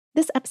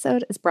This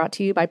episode is brought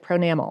to you by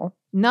Pronamel.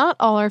 Not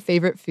all our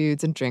favorite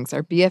foods and drinks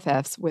are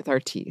BFFs with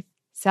our teeth.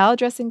 Salad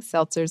dressings,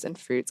 seltzers, and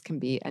fruits can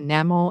be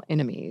enamel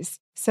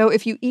enemies. So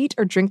if you eat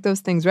or drink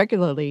those things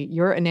regularly,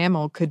 your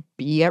enamel could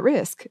be at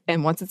risk.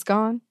 And once it's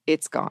gone,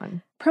 it's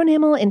gone.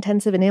 Pronamel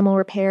Intensive Enamel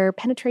Repair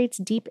penetrates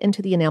deep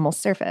into the enamel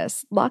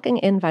surface, locking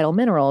in vital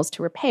minerals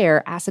to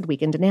repair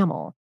acid-weakened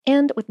enamel.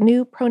 And with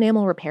new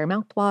Pronamel Repair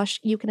mouthwash,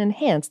 you can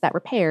enhance that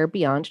repair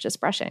beyond just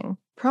brushing.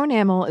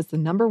 Pronamel is the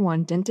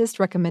 #1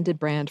 dentist-recommended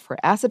brand for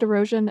acid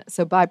erosion,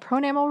 so buy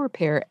Pronamel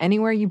Repair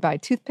anywhere you buy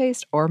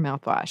toothpaste or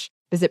mouthwash.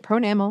 Visit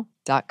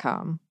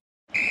pronamel.com.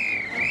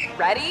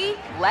 Ready?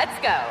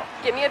 Let's go.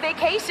 Give me a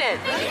vacation.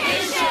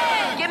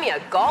 Vacation! Give me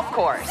a golf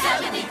course.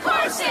 70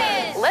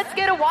 courses! Let's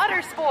get a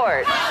water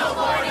sport.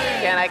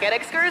 Paddleboarding! Can I get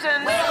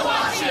excursions? Whale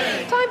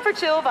watching! Time for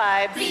chill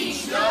vibes.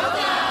 Beach yoga!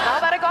 How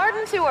about a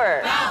garden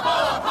tour?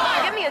 Balboa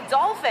Park! Give me a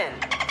dolphin.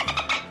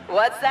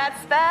 What's that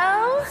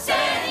spell?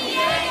 San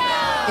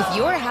Diego! If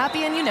you're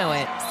happy and you know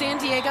it, San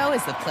Diego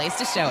is the place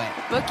to show it.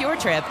 Book your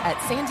trip at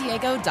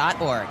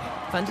sandiego.org.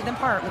 Funded in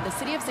part with the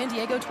City of San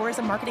Diego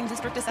Tourism Marketing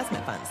District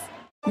Assessment Funds.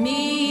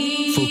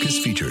 Focus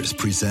Features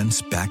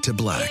presents Back to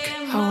Black.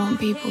 I want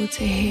people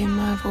to hear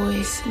my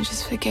voice and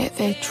just forget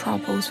their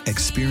troubles.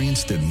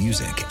 Experience the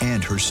music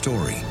and her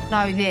story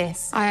Know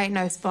this, I ain't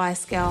no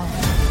Spice Girl.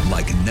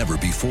 like never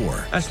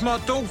before. That's my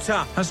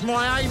daughter. That's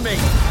my Amy.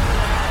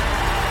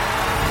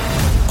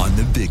 On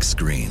the big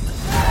screen.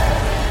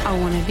 I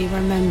want to be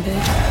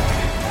remembered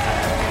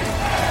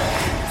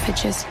for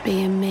just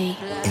being me.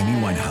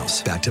 Amy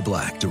Winehouse, Back to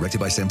Black, directed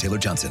by Sam Taylor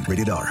Johnson.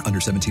 Rated R, under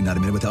 17, not a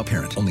minute without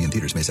parent. Only in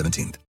theaters May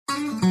 17th.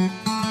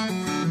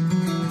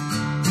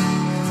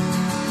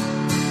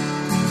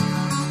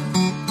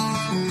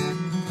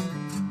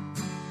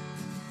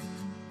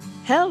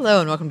 Hello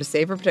and welcome to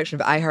Save for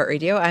Protection of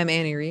iHeartRadio. I'm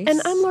Annie Reese.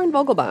 And I'm Lauren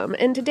Vogelbaum,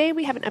 and today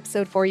we have an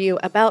episode for you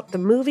about the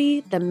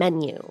movie The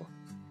Menu.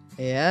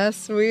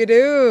 Yes, we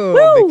do.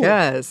 Woo!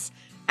 Because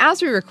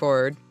as we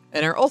record,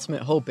 and our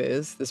ultimate hope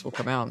is this will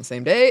come out on the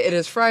same day, it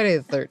is Friday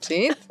the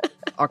 13th,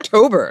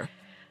 October.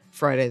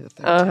 Friday the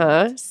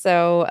 13th.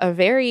 So a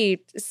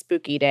very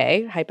spooky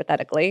day,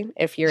 hypothetically,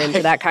 if you're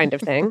into that kind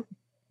of thing.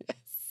 Yes.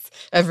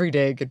 Every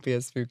day could be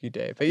a spooky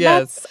day, but yes.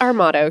 That's our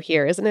motto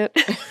here, isn't it?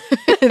 But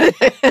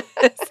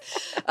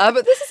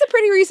this is a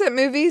pretty recent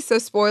movie, so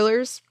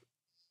spoilers.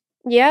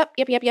 Yep.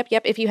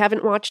 If you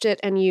haven't watched it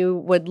and you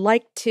would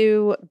like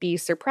to be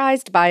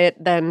surprised by it,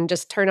 then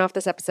just turn off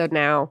this episode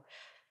now.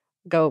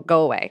 Go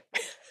away.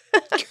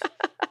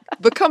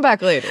 But come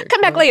back later.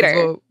 Come back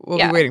later. We'll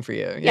Yeah. be waiting for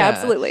you. Yeah,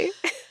 absolutely.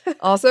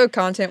 Also,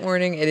 content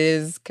warning,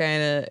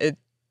 it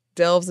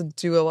delves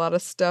into a lot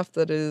of stuff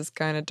that is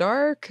kind of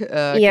dark, kind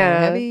of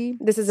heavy.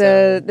 This is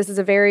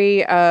a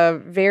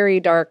very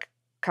dark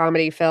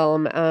comedy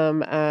film.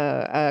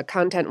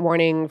 Content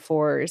warning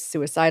for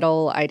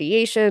suicidal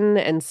ideation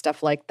and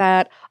stuff like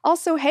that.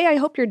 Also, hey, I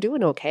hope you're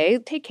doing okay.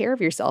 Take care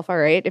of yourself, all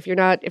right? If you're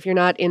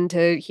not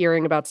into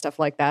hearing about stuff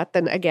like that,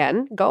 then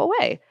again, go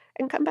away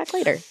and come back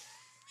later.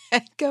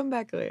 Come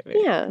back later.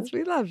 Yeah. 'Cause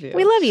we love you.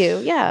 We love you.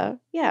 Yeah.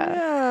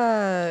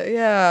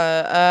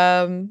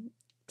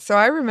 So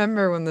I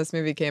remember when this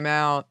movie came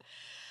out,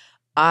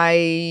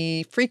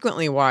 I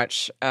frequently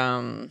watch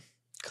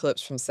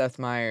clips from Seth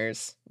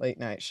Meyers' late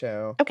night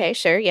show. Okay,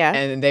 sure, yeah.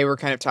 And they were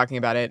kind of talking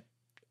about it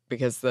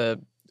because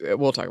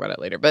we'll talk about it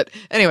later. But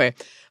anyway,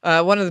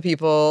 one of the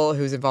people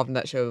who's involved in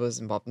that show was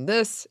involved in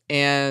this.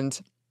 And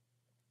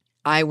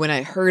when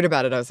I heard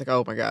about it, I was like,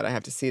 oh my God, I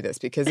have to see this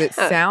because it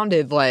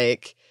sounded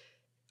like,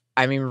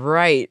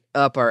 right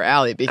up our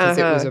alley because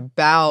it was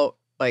about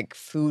like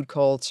food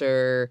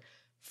culture,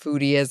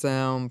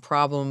 foodieism,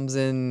 problems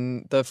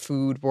in the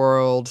food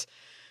world,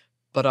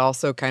 but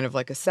also kind of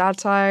like a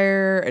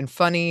satire and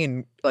funny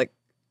and like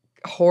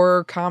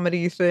horror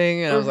comedy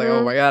thing. And I was like,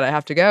 oh my God, I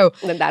have to go.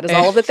 And that is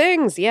all the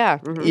things. Yeah.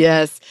 Mm-hmm.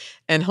 Yes.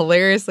 And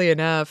hilariously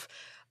enough,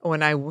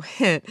 when I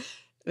went,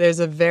 there's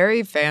a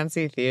very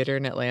fancy theater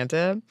in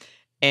Atlanta.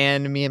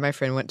 And me and my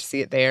friend went to see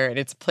it there. And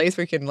it's a place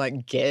where you can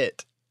like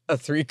get a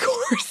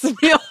 3-course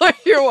meal when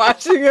you're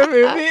watching a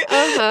movie.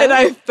 And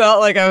I felt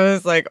like I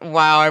was like,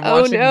 wow, I'm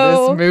watching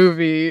this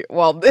movie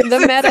while this The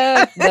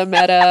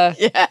meta.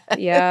 Yeah.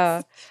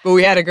 Yeah. But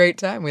we had a great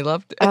time. We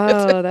loved it.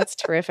 Oh, that's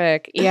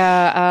terrific.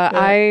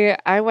 Yeah.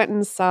 I went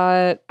and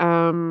saw it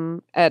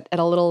at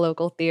a little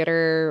local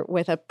theater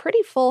with a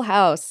pretty full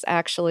house,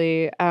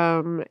 actually.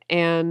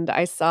 And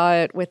I saw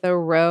it with a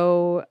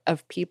row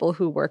of people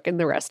who work in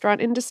the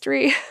restaurant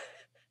industry.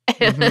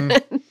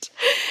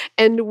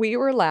 And we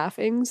were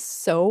laughing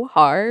so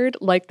hard.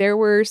 Like there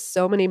were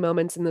so many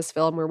moments in this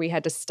film where we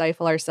had to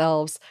stifle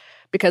ourselves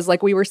because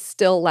like we were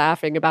still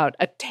laughing about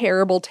a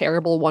terrible,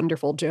 terrible,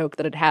 wonderful joke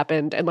that had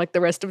happened. And like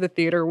the rest of the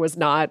theater was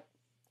not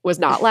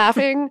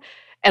laughing.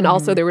 And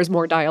also there was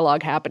more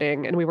dialogue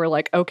happening. And we were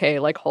like, okay,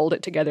 like hold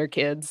it together,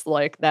 kids.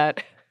 Like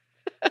that.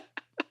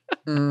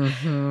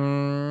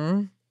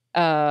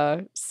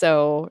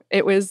 So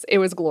it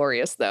was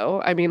glorious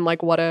though. I mean,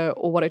 like what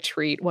a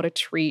treat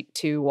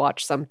to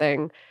watch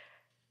something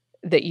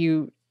that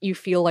you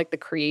feel like the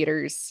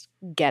creators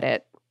get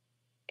it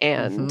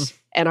and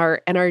Mm-hmm.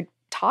 and are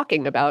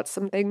talking about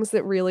some things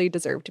that really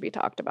deserve to be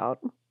talked about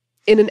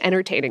in an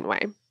entertaining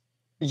way.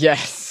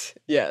 Yes,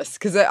 yes.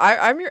 Because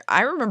I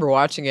remember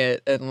watching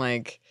it and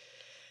like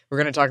we're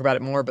gonna talk about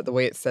it more, but the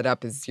way it's set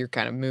up is you're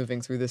kind of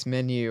moving through this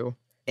menu,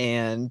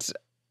 and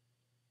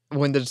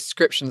when the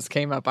descriptions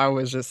came up, I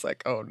was just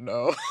like, "Oh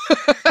no!"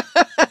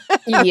 I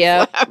was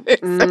Yep.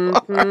 laughing so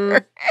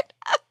hard.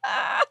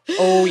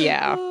 Oh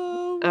yeah.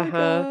 Oh my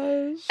Uh-huh.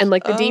 gosh! And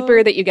like the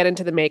deeper that you get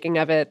into the making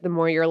of it, the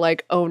more you're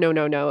like, oh no,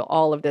 no, no,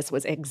 all of this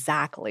was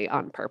exactly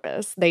on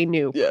purpose. They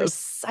knew Yes.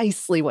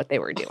 precisely what they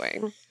were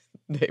doing.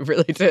 They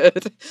really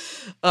did.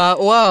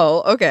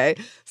 Well, okay.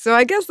 So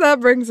I guess that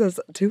brings us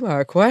to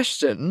our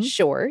question.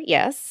 Sure,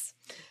 yes.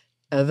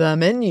 The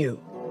menu.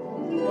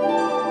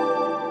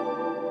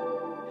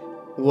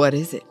 What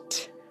is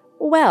it?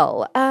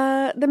 Well,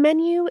 The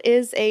Menu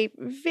is a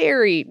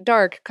very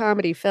dark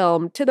comedy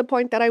film to the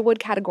point that I would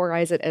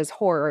categorize it as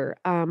horror,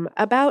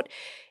 about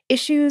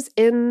issues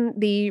in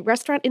the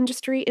restaurant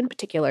industry in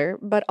particular,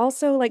 but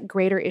also like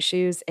greater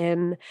issues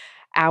in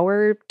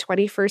our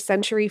 21st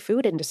century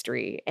food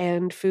industry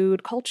and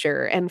food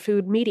culture and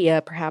food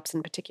media, perhaps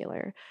in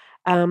particular.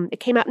 It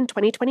came out in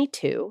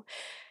 2022.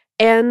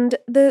 And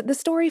the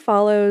story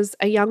follows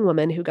a young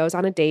woman who goes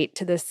on a date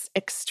to this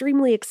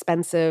extremely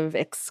expensive,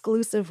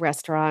 exclusive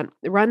restaurant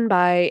run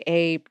by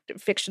a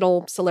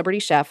fictional celebrity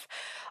chef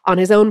on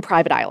his own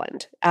private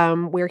island,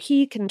 where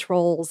he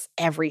controls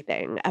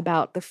everything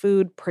about the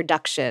food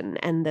production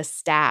and the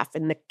staff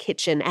and the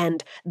kitchen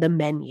and the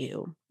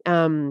menu.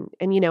 And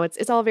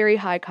it's all very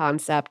high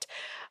concept.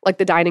 Like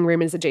the dining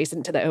room is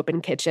adjacent to the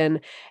open kitchen.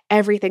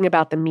 Everything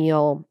about the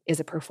meal is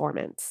a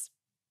performance.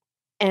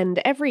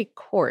 And every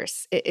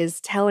course is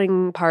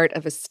telling part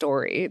of a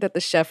story that the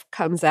chef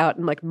comes out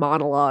and like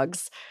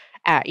monologues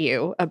at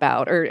you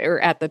about, or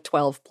at the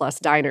 12 plus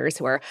diners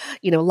who are,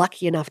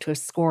 lucky enough to have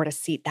scored a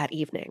seat that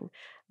evening.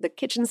 The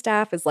kitchen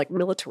staff is like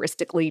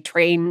militaristically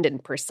trained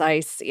and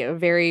precise,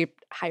 very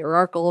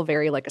hierarchical,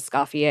 very like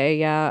Escoffier,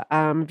 yeah,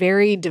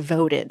 very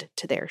devoted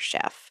to their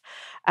chef.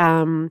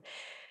 And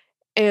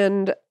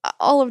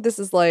all of this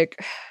is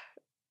like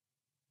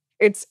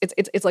it's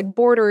like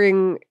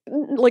bordering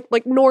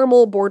like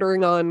normal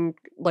bordering on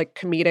like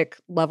comedic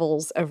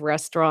levels of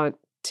restaurant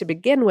to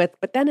begin with,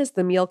 but then as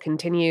the meal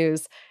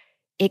continues,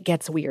 it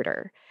gets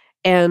weirder.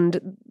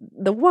 And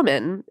the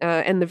woman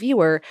and the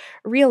viewer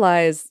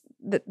realize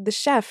that the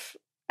chef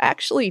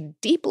actually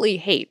deeply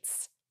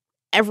hates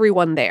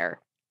everyone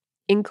there,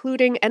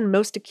 including and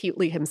most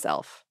acutely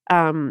himself.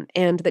 And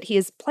that he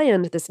has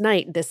planned this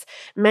night, this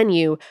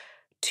menu,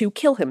 to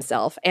kill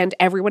himself and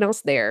everyone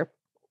else there,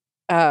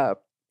 uh,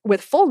 with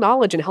full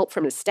knowledge and help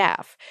from his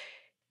staff,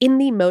 in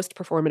the most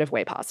performative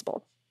way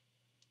possible.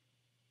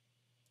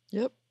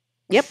 Yep.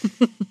 Yep.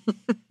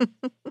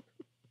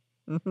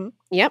 Mm-hmm.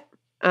 Yep.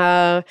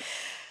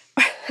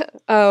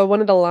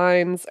 One of the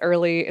lines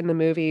early in the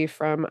movie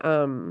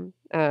from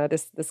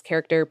this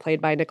character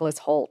played by Nicholas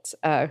Hoult,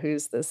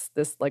 who's this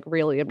like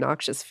really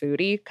obnoxious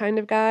foodie kind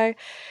of guy.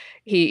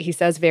 He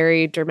says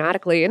very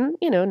dramatically and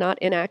not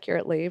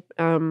inaccurately,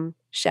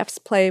 chefs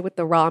play with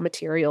the raw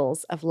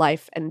materials of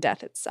life and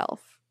death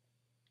itself.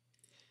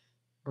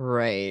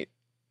 Right.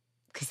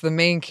 Because the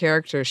main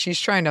character, she's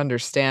trying to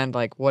understand,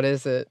 like, what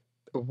is it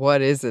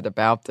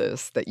about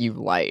this that you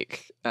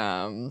like?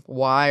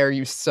 Why are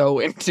you so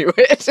into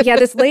it? Yeah,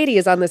 this lady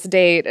is on this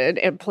date,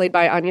 and played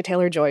by Anya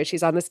Taylor-Joy.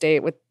 She's on this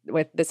date with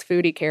this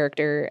foodie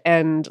character,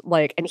 and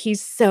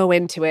he's so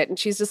into it, and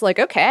she's just like,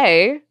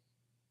 okay.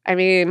 I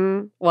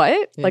mean,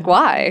 what? Yeah. Like,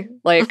 why?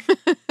 Like,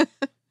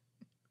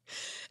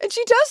 and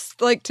she does,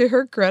 like, to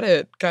her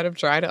credit, kind of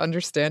try to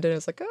understand it.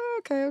 It's like, oh,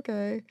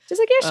 okay. she's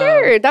like, yeah,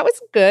 sure, that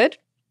was good.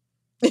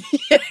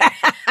 Yeah.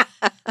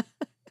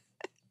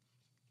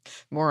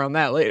 More on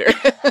that later.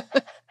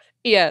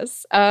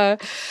 Yes. All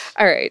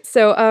right.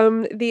 So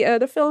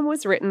the film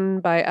was written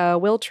by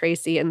Will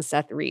Tracy and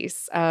Seth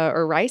Reese,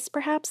 or Rice,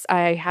 perhaps.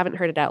 I haven't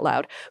heard it out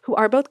loud. Who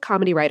are both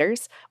comedy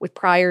writers, with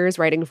priors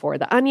writing for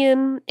The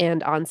Onion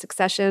and on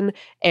Succession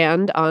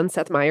and on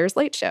Seth Meyers'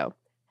 Late Show.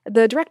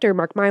 The director,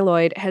 Mark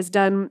Mylod, has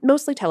done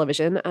mostly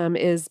television,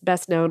 is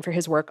best known for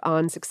his work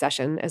on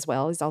Succession as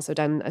well. He's also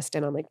done a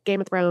stint on like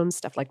Game of Thrones,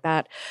 stuff like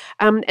that.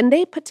 And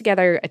they put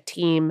together a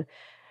team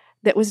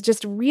that was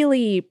just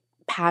really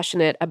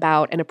passionate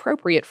about and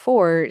appropriate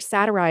for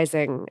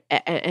satirizing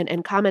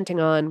and commenting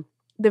on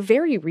the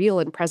very real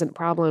and present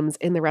problems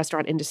in the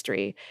restaurant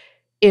industry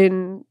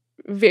in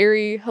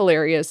very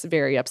hilarious,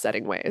 very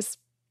upsetting ways.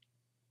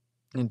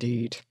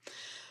 Indeed.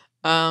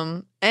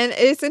 And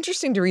it's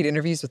interesting to read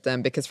interviews with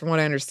them because from what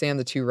I understand,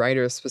 the two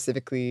writers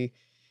specifically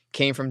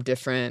came from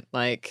different,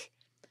 like,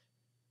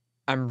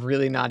 I'm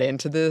really not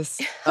into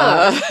this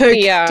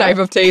Yeah. type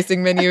of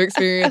tasting menu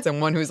experience,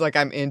 and one who's like,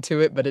 I'm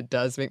into it, but it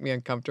does make me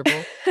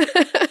uncomfortable.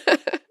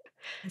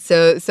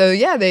 So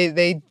yeah,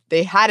 they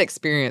had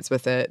experience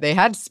with it. They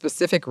had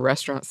specific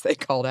restaurants they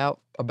called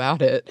out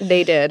about it.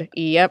 They did.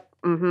 Yep.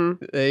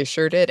 Mm-hmm. They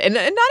sure did. And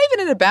not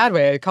even in a bad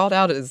way. I called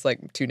out as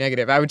like too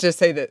negative. I would just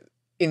say that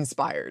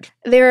inspired.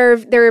 There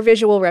are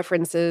visual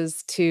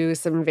references to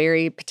some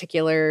very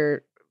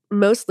particular,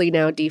 mostly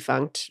now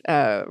defunct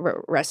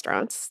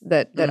restaurants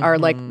that are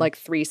Mhm. like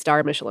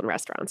 3-star Michelin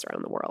restaurants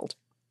around the world.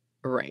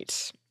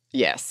 Right.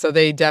 Yes. So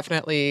they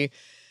definitely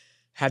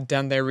had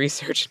done their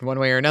research in one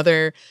way or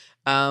another.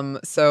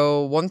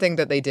 So one thing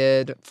that they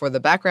did for the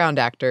background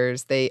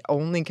actors, they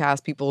only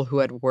cast people who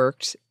had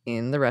worked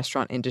in the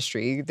restaurant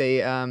industry. They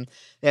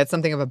had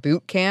something of a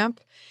boot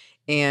camp,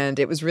 and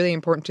it was really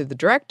important to the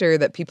director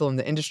that people in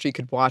the industry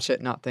could watch it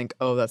and not think,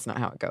 "Oh, that's not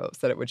how it goes."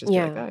 That it would just be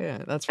like, Yeah. "Oh yeah,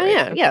 that's Oh, right."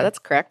 yeah, Okay. that's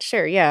correct.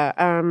 Sure, yeah.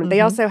 They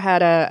Mhm. also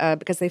had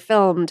because they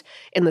filmed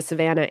in the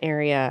Savannah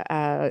area,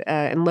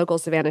 and local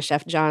Savannah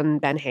chef John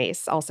Ben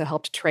Hayes also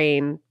helped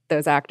train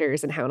those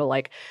actors in how to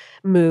like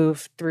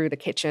move through the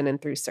kitchen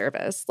and through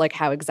service, like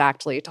how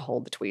exactly to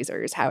hold the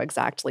tweezers, how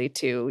exactly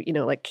to,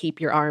 like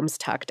keep your arms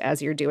tucked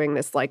as you're doing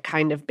this like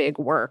kind of big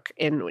work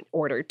in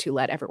order to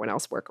let everyone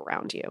else work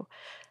around you.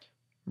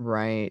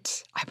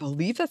 Right. I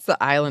believe that's the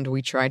island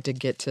we tried to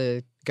get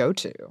to go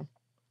to.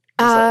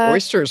 There's like Uh,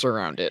 oysters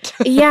around it.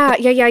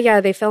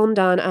 yeah. They filmed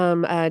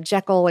on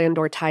Jekyll and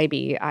or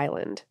Tybee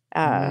Island,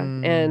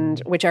 and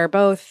Mm. which are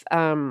both.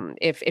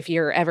 If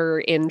you're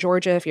ever in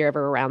Georgia, if you're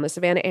ever around the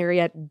Savannah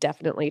area,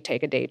 definitely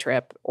take a day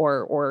trip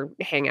or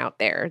hang out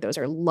there. Those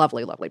are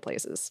lovely, lovely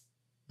places.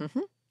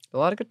 Mhm. A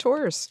lot of good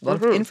tours. A lot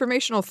of Hmm.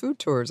 informational food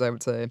tours, I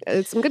would say.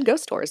 Some good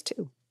ghost tours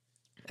too.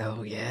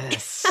 Oh,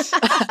 yes.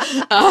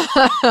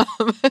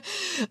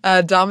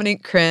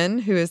 Dominique Crenn,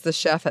 who is the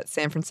chef at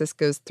San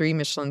Francisco's 3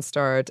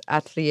 Michelin-starred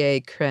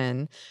Atelier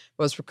Crenn,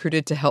 was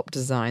recruited to help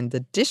design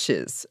the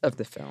dishes of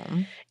the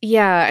film.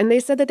 Yeah, and they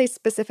said that they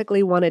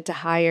specifically wanted to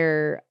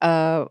hire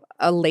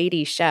a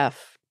lady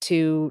chef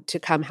to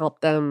come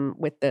help them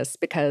with this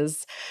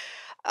because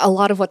a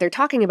lot of what they're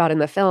talking about in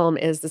the film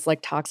is this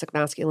like toxic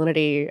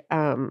masculinity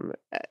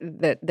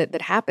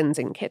that happens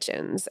in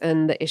kitchens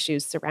and the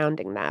issues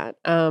surrounding that.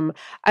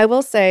 I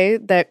will say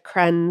that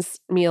Kren's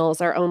meals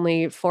are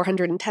only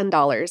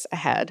 $410 a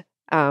head.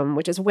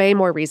 Which is way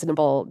more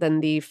reasonable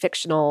than the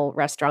fictional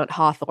restaurant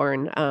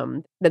Hawthorne,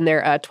 than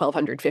their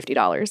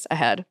 $1,250 a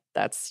head.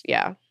 That's,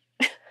 yeah.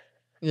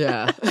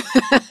 Yeah.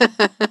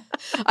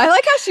 I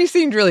like how she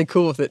seemed really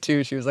cool with it,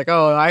 too. She was like,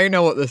 "Oh, I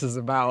know what this is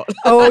about."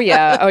 Oh,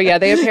 yeah. Oh, yeah.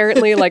 They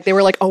apparently, like, they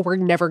were like, "Oh, we're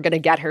never gonna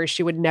get her.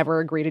 She would never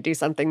agree to do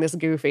something this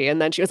goofy."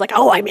 And then she was like,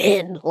 "Oh, I'm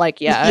in."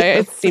 Like, yeah,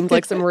 it Yes. seemed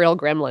like some real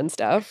gremlin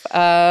stuff.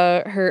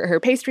 Her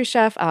pastry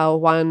chef,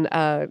 Juan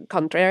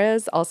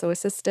Contreras, also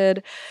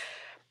assisted.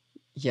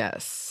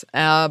 Yes.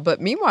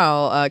 But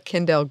meanwhile,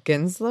 Kendall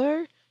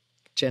Gensler,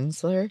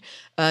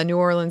 a New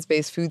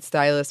Orleans-based food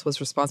stylist, was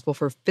responsible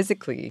for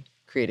physically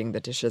creating the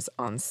dishes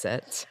on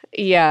set.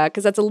 Yeah,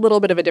 because that's a little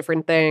bit of a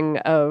different thing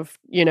of,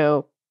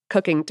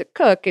 cooking to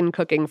cook and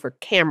cooking for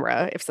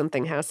camera if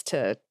something has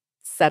to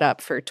set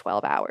up for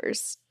 12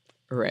 hours.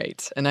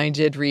 Right. And I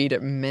did read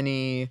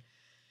many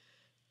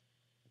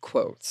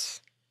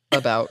quotes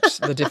about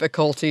the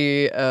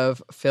difficulty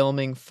of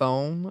filming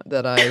foam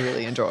that I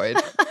really enjoyed.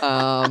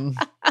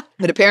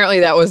 But apparently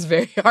that was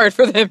very hard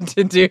for them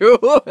to do.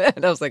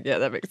 And I was like, yeah,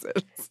 that makes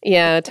sense.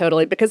 Yeah,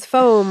 totally. Because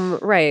foam,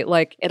 right,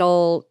 like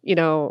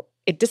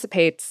it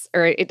dissipates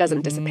or it doesn't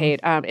Mhm. dissipate.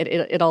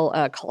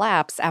 It'll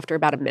collapse after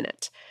about a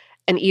minute.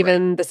 And Right.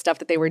 even the stuff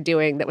that they were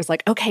doing that was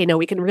like, okay, no,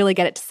 we can really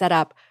get it to set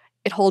up.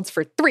 It holds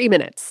for 3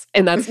 minutes,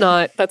 and that's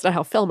not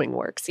how filming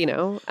works.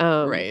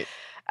 Right.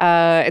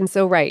 And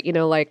so, right,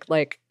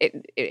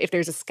 if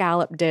there's a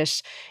scallop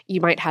dish, you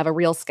might have a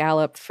real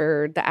scallop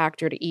for the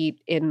actor to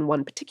eat in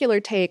one particular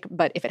take,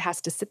 but if it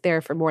has to sit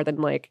there for more than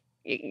like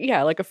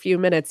a few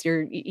minutes,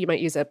 you might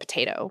use a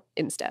potato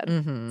instead.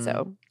 Mhm.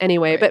 So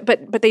anyway, Right.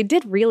 but they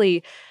did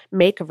really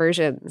make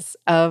versions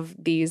of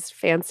these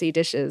fancy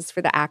dishes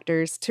for the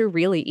actors to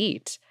really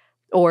eat.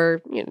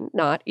 Or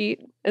not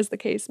eat, as the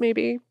case may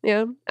be.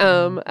 Yeah.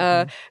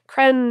 Mhm.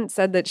 Kren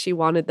said that she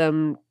wanted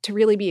them to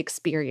really be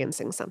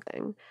experiencing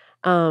something.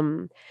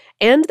 Um,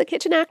 and the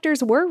kitchen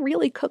actors were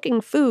really cooking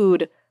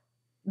food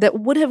that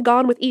would have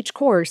gone with each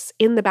course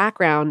in the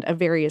background of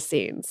various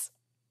scenes.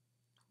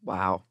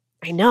 Wow.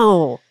 I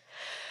know.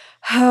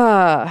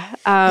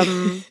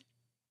 um,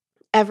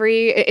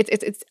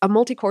 it's a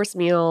multi-course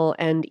meal,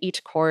 and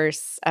each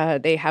course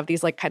they have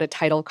these like kind of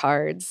title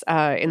cards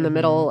in the Mhm.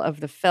 middle of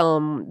the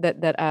film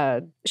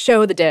that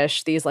show the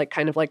dish, these like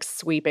kind of like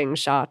sweeping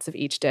shots of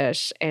each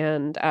dish,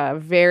 and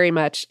very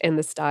much in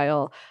the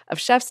style of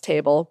Chef's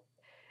Table.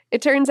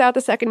 It turns out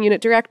the second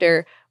unit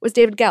director was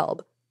David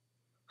Gelb,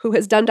 who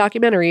has done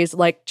documentaries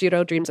like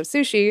Jiro Dreams of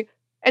Sushi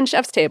and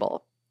Chef's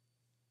Table.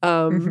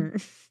 Um,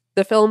 Mhm.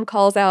 the film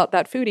calls out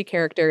that foodie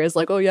character as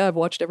like, "Oh yeah, I've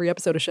watched every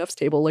episode of Chef's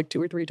Table like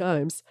 2 or 3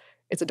 times."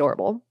 It's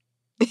adorable.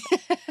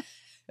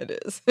 It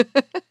is.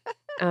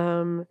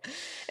 Um,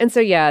 and so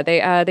yeah,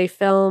 they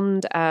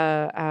filmed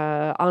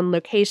on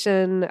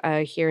location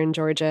here in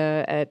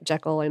Georgia at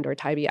Jekyll and or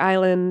Tybee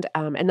Island,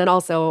 and then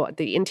also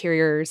the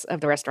interiors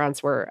of the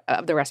restaurant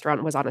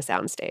was on a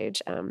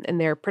soundstage, and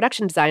their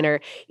production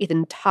designer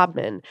Ethan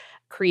Taubman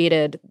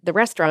created the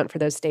restaurant for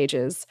those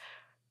stages.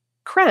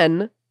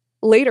 Kren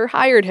later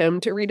hired him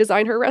to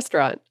redesign her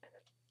restaurant.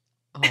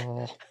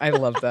 Oh, I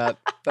love that.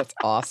 That's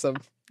awesome.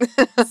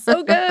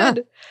 So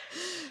good.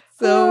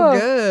 So Oh.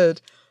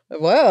 good.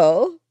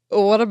 Well,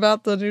 what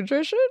about the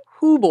nutrition?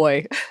 Hoo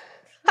boy.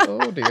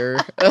 Oh, dear.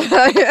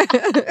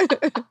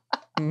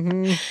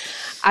 Mhm.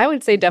 I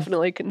would say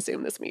definitely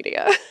consume this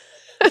media.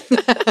 Yes.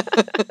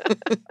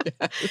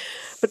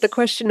 But the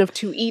question of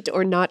to eat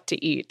or not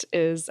to eat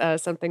is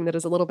something that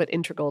is a little bit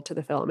integral to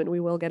the film, and we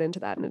will get into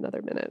that in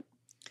another minute.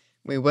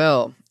 We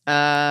will.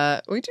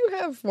 We do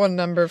have one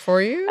number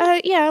for you.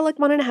 Yeah, like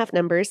 1.5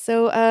 numbers.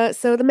 So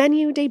the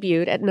menu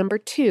debuted at number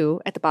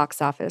 2 at the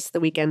box office the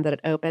weekend that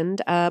it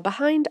opened,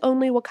 behind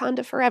only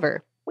Wakanda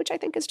Forever, which I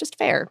think is just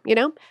fair, you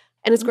know?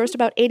 And it's grossed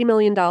about $80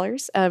 million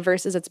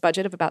versus its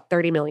budget of about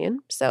 $30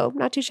 million, so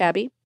not too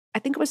shabby. I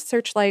think it was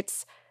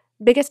Searchlight's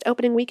biggest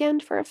opening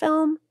weekend for a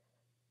film,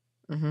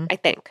 Mhm. I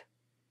think.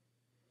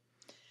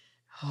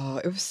 Oh,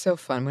 it was so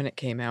fun when it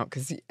came out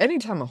because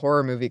anytime a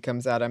horror movie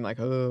comes out, I'm like,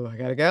 oh, I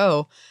gotta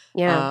go.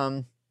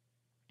 Yeah.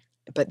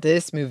 But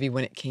this movie,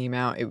 when it came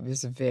out, it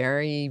was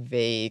very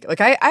vague.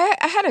 Like I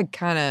had a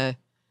kind of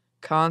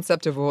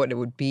concept of what it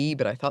would be,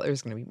 but I thought there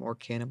was going to be more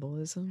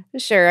cannibalism.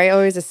 Sure, I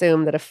always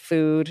assume that a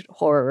food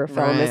horror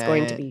film is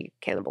going to Right. be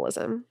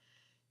cannibalism.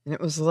 And it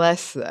was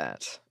less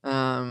that.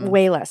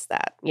 Way less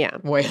that, yeah.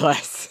 Way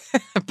less.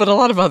 But a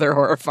lot of other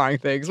horrifying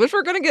things, which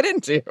we're going to get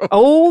into.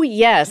 Oh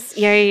yes,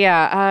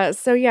 yeah.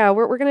 So yeah,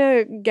 we're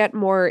gonna get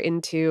more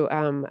into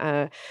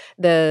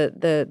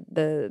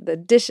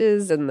the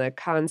dishes and the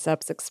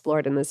concepts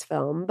explored in this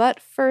film. But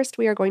first,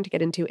 we are going to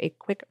get into a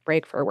quick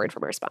break for a word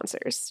from our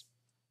sponsors.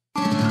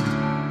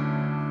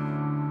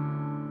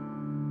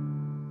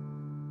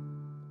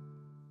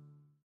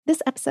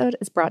 This episode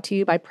is brought to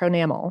you by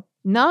Pronamel.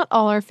 Not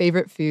all our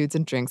favorite foods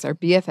and drinks are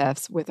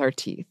BFFs with our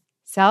teeth.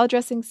 Salad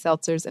dressings,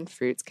 seltzers, and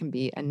fruits can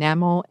be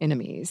enamel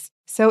enemies.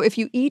 So if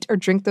you eat or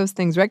drink those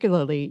things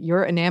regularly,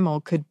 your enamel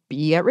could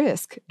be at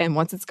risk. And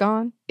once it's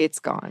gone, it's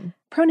gone.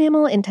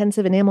 Pronamel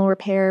Intensive Enamel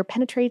Repair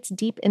penetrates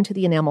deep into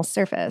the enamel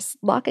surface,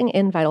 locking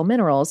in vital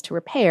minerals to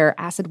repair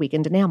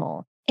acid-weakened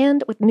enamel.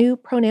 And with new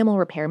Pronamel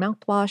Repair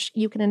mouthwash,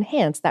 you can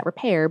enhance that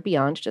repair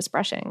beyond just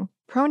brushing.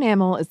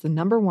 Pronamel is the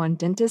 #1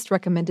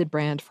 dentist-recommended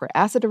brand for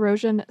acid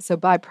erosion, so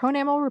buy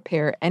Pronamel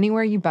Repair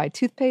anywhere you buy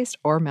toothpaste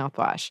or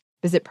mouthwash.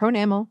 Visit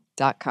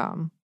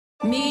pronamel.com.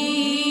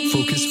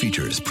 Focus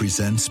Features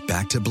presents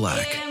Back to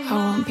Black. I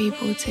want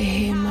people to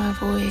hear my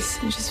voice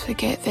and just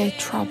forget their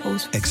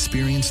troubles.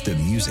 Experience the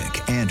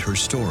music and her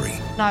story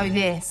Know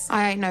this.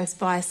 I ain't no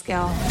Spice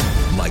Girl.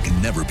 like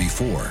never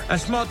before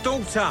That's my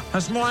daughter.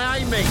 That's my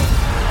Amy.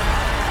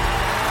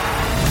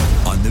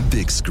 on the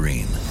big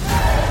screen.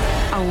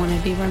 I want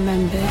to be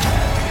remembered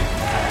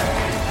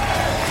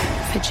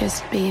for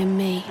just being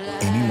me.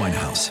 Amy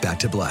Winehouse, Back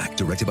to Black,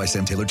 directed by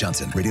Sam Taylor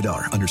Johnson. Rated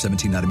R, under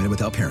 17, not a minute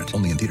without parent.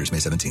 Only in theaters May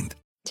 17th.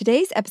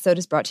 Today's episode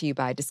is brought to you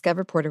by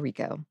Discover Puerto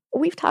Rico.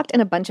 We've talked in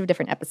a bunch of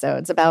different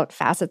episodes about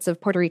facets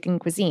of Puerto Rican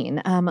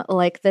cuisine,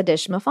 like the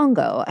dish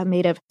mofongo,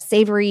 made of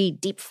savory,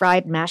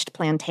 deep-fried mashed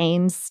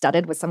plantains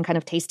studded with some kind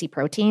of tasty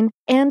protein,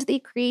 and the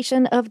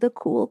creation of the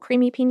cool,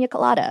 creamy pina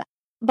colada.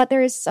 But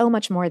there is so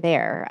much more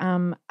there.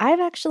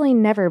 I've actually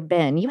never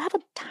been. You have a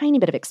tiny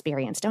bit of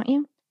experience, don't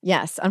you?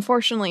 Yes,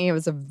 unfortunately, it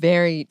was a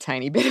very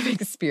tiny bit of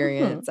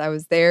experience. I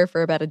was there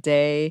for about a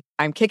day.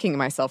 I'm kicking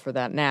myself for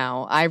that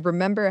now. I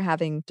remember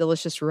having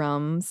delicious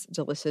rums,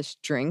 delicious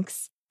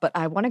drinks, but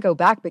I want to go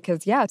back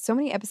because, yeah, so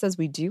many episodes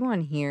we do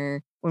on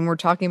here when we're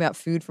talking about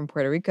food from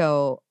Puerto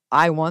Rico.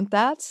 I want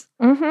that,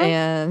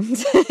 and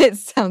it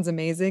sounds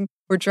amazing.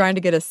 We're trying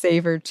to get a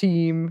Savor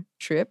team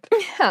trip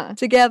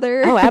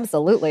together. Oh,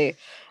 absolutely.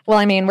 Well,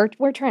 I mean,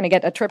 we're trying to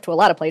get a trip to a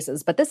lot of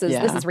places, but this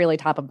Yeah. is really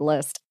top of the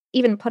list.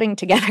 Even putting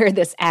together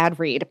this ad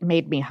read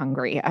made me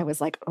hungry. I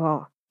was like,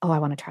 oh, I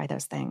want to try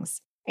those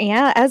things.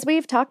 Yeah, as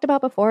we've talked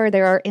about before,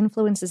 there are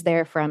influences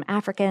there from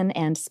African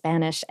and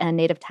Spanish and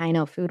native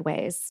Taino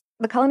foodways.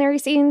 The culinary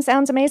scene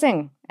sounds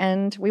amazing,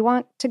 and we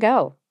want to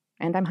go.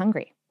 And I'm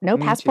hungry. No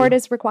Me passport too.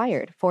 is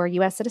required for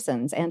U.S.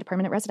 citizens and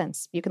permanent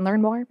residents. You can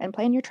learn more and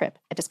plan your trip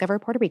at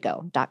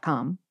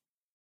discoverpuertorico.com.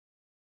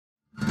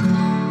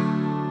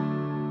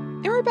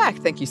 And we're back.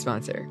 Thank you,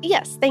 sponsor.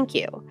 Yes, thank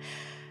you.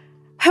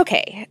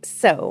 Okay,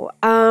 so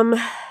in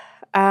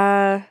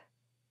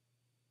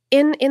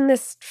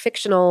this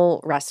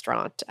fictional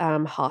restaurant,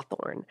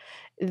 Hawthorne,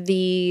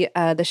 the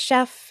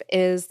chef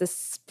is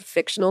this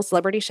fictional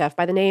celebrity chef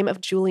by the name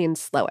of Julian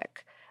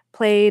Slowick,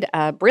 played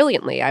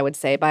brilliantly, I would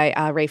say, by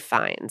Ray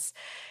Fiennes,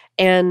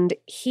 and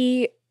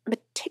he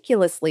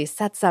meticulously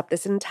sets up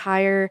this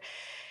entire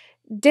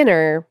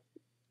dinner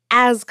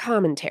as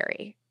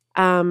commentary.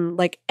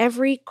 Like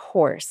every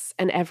course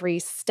and every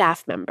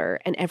staff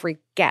member and every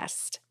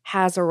guest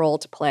has a role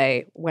to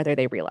play, whether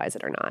they realize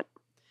it or not.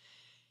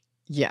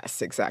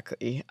 Yes,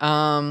 exactly.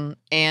 And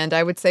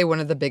I would say one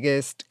of the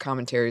biggest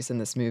commentaries in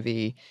this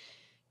movie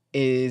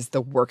is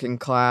the working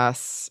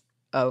class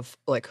of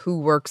like who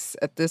works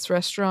at this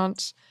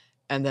restaurant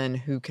and then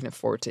who can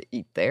afford to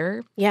eat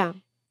there. Yeah.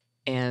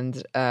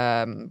 And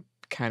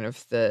kind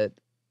of the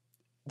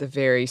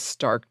very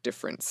stark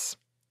difference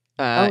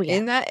Oh, yeah.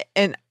 in that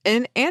and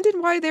in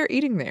why they're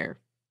eating there.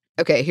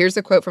 Okay, here's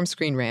a quote from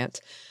Screen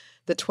Rant.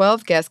 The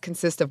 12 guests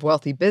consist of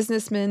wealthy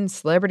businessmen,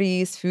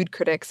 celebrities, food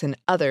critics, and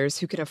others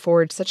who can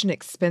afford such an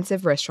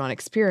expensive restaurant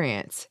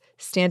experience,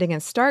 standing in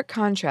stark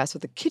contrast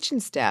with the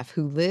kitchen staff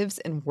who lives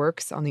and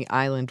works on the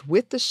island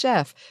with the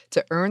chef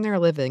to earn their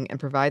living and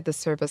provide the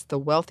service the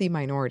wealthy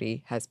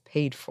minority has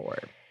paid for.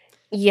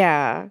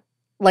 Yeah.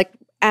 Like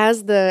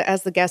as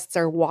the guests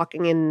are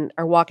walking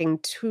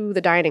to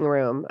the dining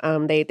room,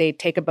 they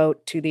take a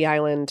boat to the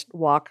island,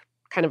 walk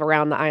kind of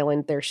around the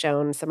island. They're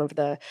shown some of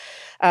the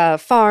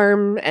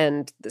farm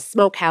and the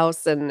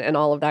smokehouse and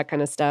all of that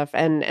kind of stuff.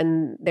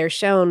 And they're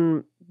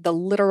shown the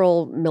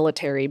literal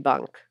military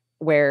bunk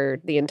where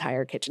the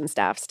entire kitchen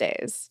staff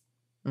stays.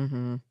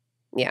 Mm-hmm.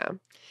 Yeah.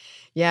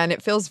 Yeah, and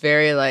it feels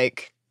very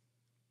like,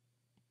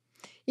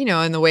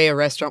 in the way a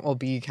restaurant will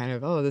be kind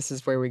of, oh, this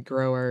is where we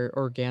grow our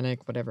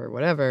organic,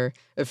 whatever.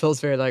 It feels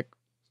very like,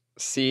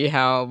 see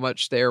how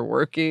much they're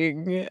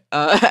working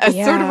as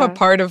sort of a Yeah.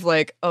 part of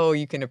like, oh,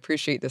 you can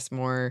appreciate this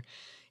more,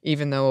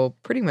 even though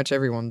pretty much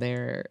everyone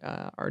there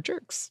are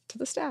jerks to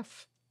the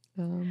staff.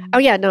 Oh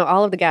yeah, no,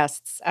 all of the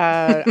guests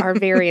are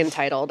very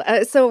entitled.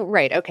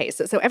 Right, okay,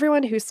 so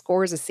everyone who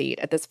scores a seat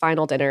at this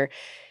final dinner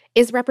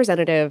is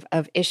representative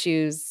of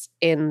issues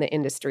in the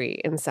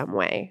industry in some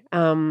way.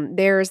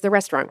 There's the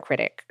restaurant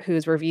critic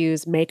whose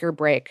reviews make or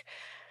break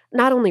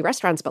not only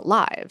restaurants but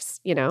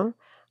lives.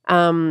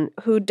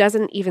 Who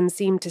doesn't even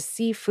seem to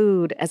see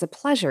food as a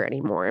pleasure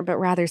anymore, but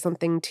rather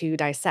something to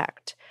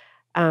dissect.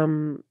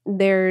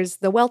 There's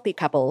the wealthy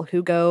couple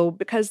who go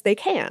because they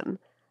can,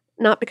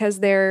 not because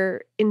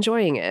they're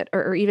enjoying it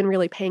or even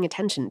really paying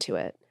attention to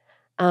it.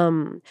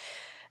 Um,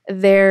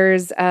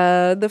 there's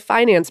the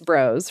finance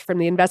bros from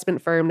the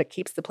investment firm that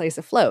keeps the place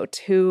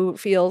afloat who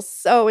feel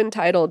so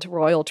entitled to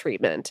royal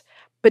treatment,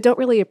 but don't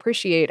really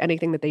appreciate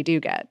anything that they do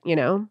get.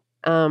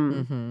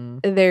 Mm-hmm.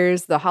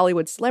 There's the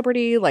Hollywood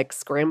celebrity, like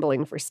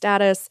scrambling for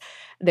status.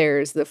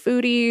 There's the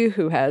foodie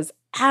who has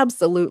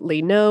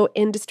absolutely no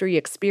industry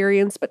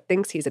experience but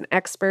thinks he's an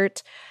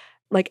expert.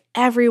 Like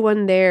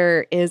everyone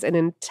there is an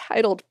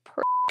entitled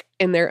prick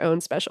in their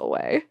own special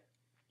way.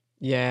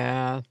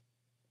 Yeah.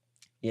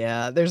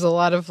 Yeah, there's a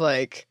lot of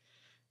like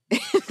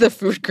the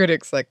food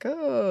critic's like,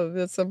 oh,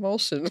 this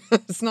emulsion,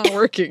 it's not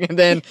working. And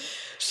then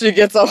she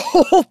gets a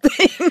whole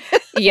thing.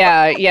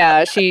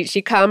 Yeah.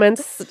 She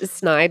comments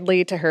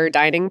snidely to her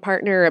dining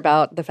partner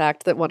about the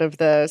fact that one of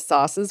the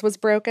sauces was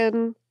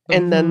broken.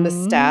 And then the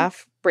Mhm.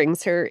 staff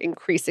brings her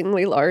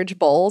increasingly large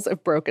bowls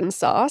of broken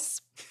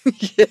sauce.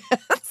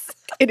 Yes.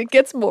 And it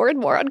gets more and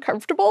more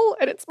uncomfortable.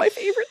 And it's my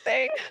favorite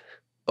thing.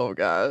 Oh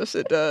gosh,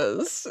 it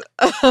does.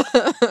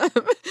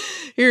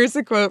 Here's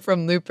a quote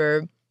from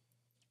Looper.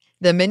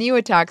 The menu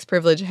attacks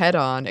privilege head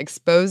on,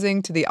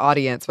 exposing to the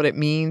audience what it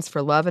means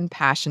for love and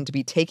passion to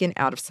be taken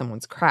out of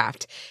someone's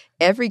craft.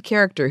 Every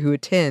character who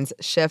attends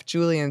Chef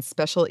Julian's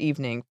special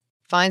evening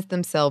finds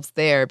themselves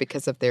there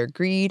because of their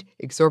greed,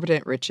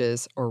 exorbitant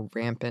riches, or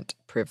rampant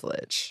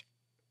privilege.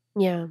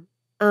 Yeah.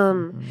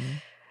 Mhm.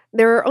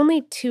 There are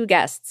only two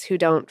guests who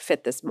don't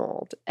fit this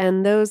mold,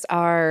 and those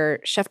are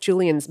Chef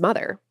Julian's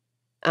mother,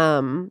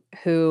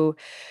 who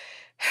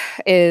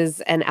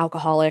is an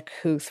alcoholic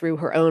who, through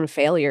her own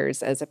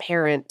failures as a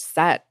parent,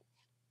 set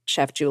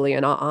Chef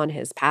Julian on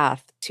his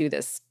path to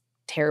this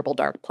terrible,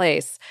 dark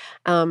place.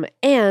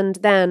 And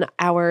then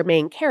our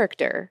main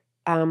character,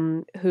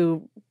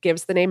 who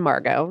gives the name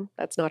Margot,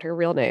 that's not her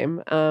real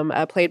name,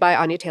 played by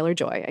Anya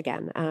Taylor-Joy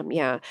again.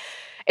 Yeah.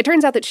 It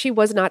turns out that she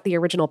was not the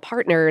original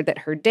partner that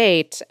her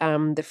date,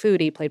 the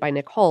foodie played by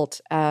Nick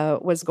Holt,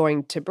 was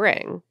going to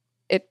bring.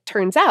 It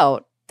turns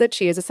out that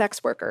she is a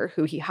sex worker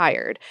who he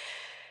hired.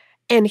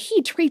 And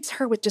he treats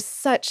her with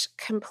just such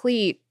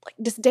complete, like,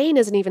 disdain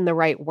isn't even the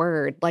right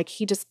word. Like,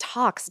 he just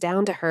talks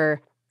down to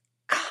her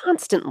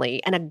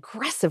constantly and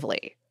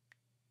aggressively.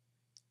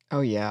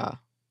 Oh, yeah.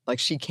 Like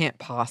she can't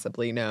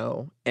possibly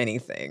know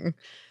anything.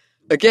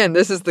 Again,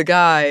 this is the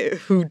guy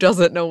who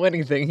doesn't know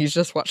anything. He's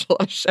just watched a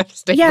lot of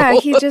Chef's Table. Yeah,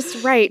 he's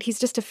just right. He's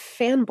just a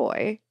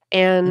fanboy.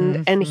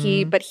 And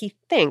he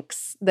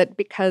thinks that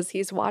because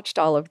he's watched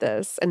all of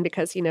this and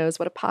because he knows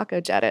what a Paco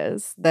jet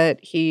is,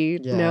 that he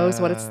knows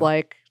what it's Yeah.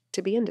 like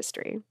to be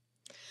industry.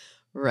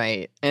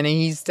 Right. And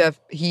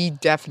he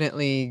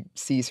definitely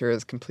sees her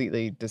as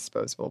completely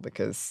disposable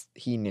because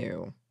he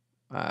knew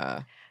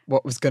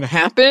what was going to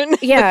happen.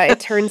 Yeah, it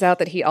turns out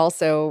that he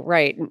also,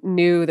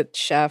 knew that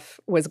Chef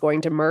was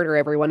going to murder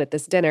everyone at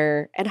this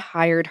dinner and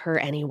hired her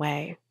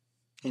anyway.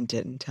 And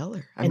didn't tell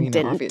her. Didn't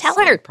tell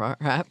obviously, her.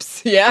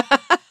 perhaps. Yeah.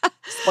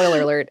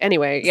 Spoiler alert.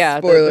 Anyway, yeah.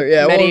 Spoiler,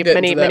 yeah, we'll Many, get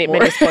many, into that many, more.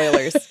 many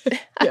spoilers.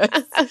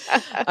 Yes.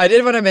 I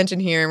did want to mention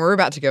here, and we're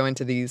about to go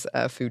into these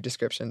food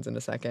descriptions in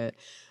a second,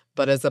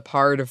 but as a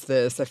part of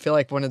this, I feel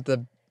like one of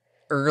the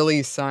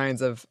early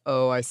signs of,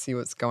 oh, I see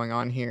what's going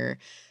on here,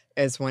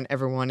 is when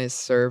everyone is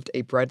served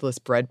a breadless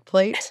bread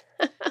plate.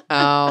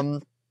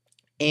 And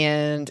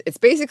it's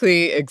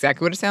basically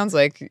exactly what it sounds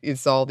like.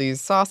 It's all these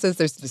sauces.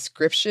 There's a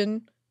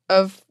description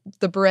of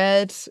the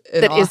bread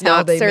and That is how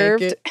not they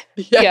served. make it.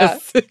 Yeah.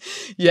 Yes.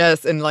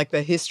 Yes. And like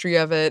the history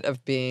of it,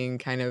 of being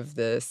kind of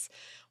this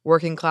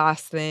working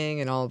class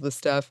thing and all of this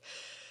stuff.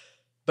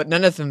 But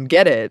none of them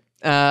get it.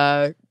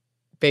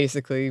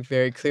 Basically,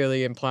 very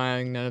clearly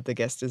implying none of the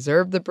guests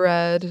deserve the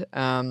bread.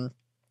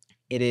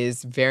 It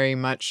is very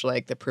much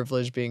like the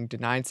privilege being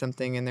denied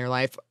something in their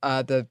life.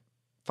 The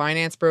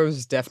finance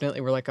bros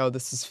definitely were like, oh,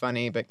 this is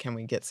funny, but can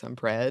we get some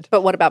bread?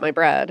 But what about my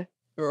bread?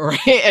 Right.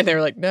 And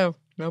they're like, no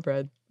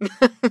bread.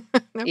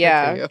 No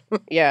Yeah. bread for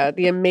you. Yeah.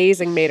 The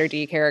amazing Mater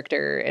D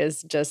character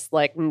is just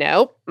like,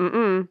 nope.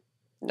 No.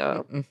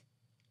 Mm-mm.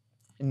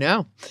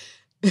 No.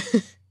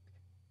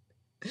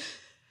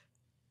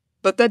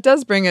 But that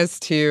does bring us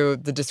to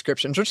the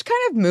descriptions, which kind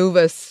of move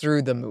us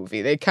through the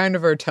movie. They kind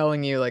of are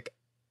telling you, like,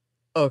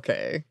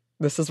 okay,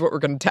 this is what we're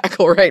going to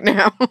tackle right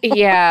now.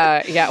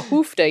 Yeah.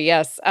 Hoofda,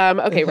 yes.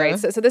 Okay, right.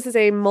 Uh-huh. So this is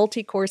a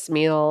multi-course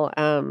meal.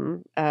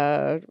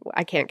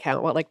 I can't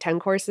count, what, like 10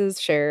 courses?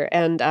 Sure.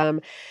 And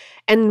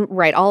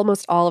right,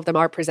 almost all of them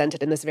are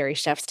presented in this very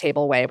chef's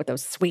table way with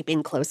those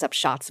sweeping close-up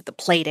shots of the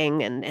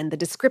plating and the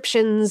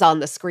descriptions on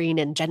the screen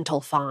in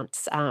gentle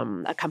fonts,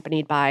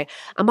 accompanied by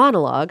a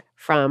monologue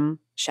from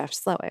Chef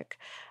Slowick.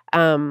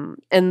 And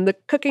the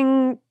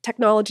cooking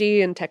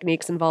technology and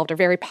techniques involved are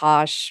very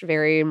posh,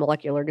 very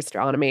molecular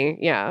gastronomy.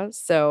 Yeah.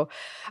 So,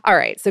 all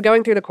right. So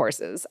going through the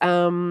courses,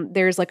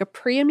 there's like a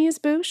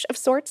pre-amuse-bouche of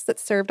sorts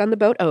that's served on the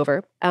boat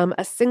over,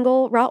 a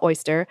single raw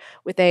oyster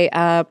with a,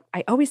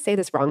 I always say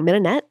this wrong,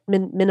 mignonette?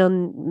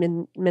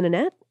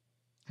 Mignonette?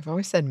 I've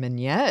always said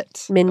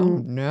mignette. Min-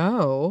 Oh,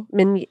 no.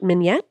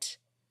 Mignette?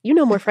 You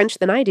know more French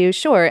than I do,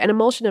 sure. An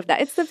emulsion of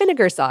that. It's the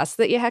vinegar sauce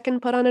that you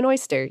heckin' put on an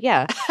oyster.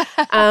 Yeah.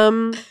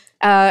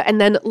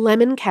 And then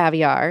lemon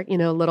caviar,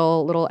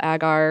 little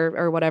agar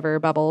or whatever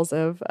bubbles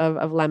of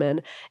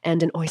lemon,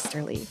 and an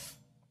oyster leaf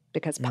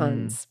because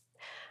puns.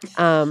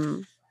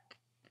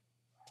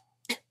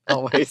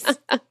 Always.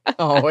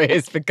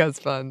 Always because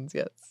puns,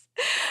 yes.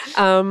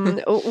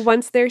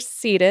 Once they're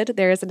seated,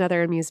 there is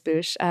another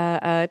amuse-bouche,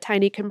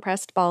 tiny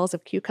compressed balls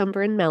of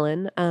cucumber and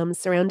melon,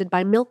 surrounded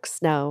by milk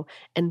snow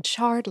and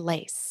charred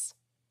lace.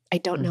 I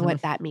don't know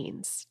what that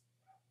means.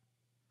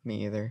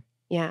 Me either.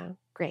 Yeah,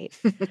 great.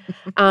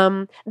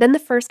 Then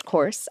the first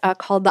course,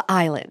 called the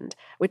Island,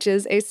 which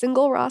is a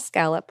single raw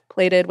scallop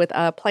plated with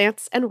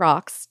plants and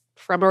rocks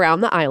from around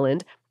the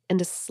island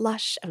and a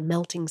slush of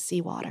melting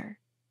seawater.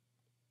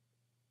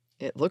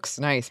 It looks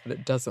nice, but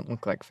it doesn't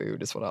look like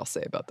food, is what I'll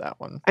say about that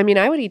one. I mean,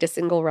 I would eat a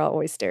single raw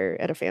oyster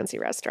at a fancy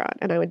restaurant,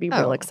 and I would be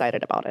real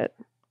excited about it.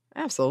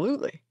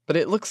 Absolutely. But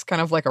it looks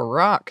kind of like a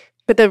rock.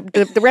 But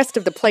the rest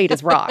of the plate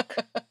is rock.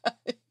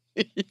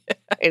 Yeah.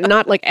 And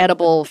not like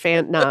edible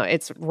no,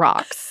 it's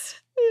rocks.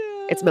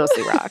 Yeah. It's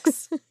mostly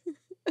rocks.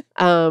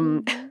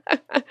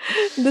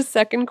 The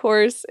second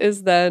course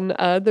is then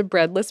the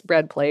breadless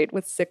bread plate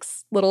with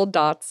 6 little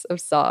dots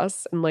of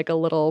sauce and like a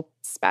little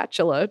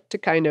spatula to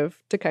kind of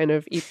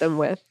eat them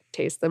with,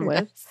 taste them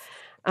with.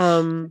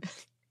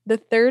 The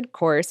third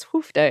course,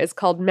 hoofda, is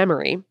called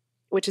memory,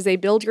 which is a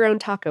build-your-own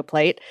taco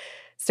plate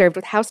served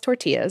with house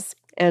tortillas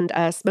and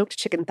smoked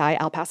chicken thigh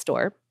al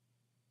pastor.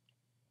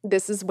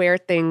 This is where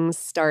things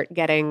start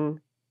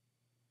getting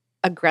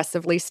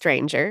aggressively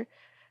stranger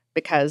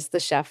because the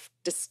chef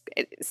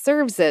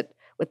serves it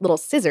with little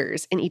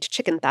scissors in each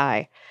chicken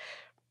thigh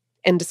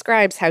and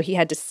describes how he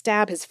had to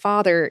stab his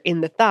father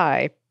in the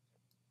thigh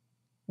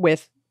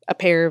with a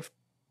pair of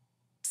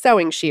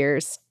sewing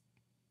shears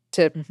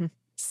to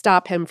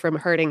stop him from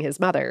hurting his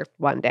mother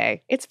one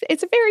day. It's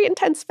a very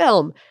intense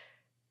film.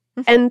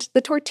 And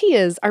the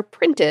tortillas are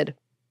printed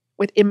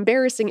with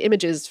embarrassing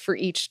images for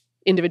each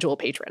individual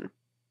patron.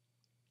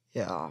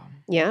 Yeah.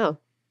 Yeah.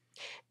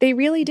 They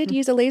really did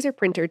use a laser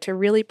printer to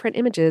really print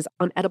images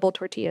on edible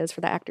tortillas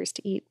for the actors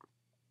to eat.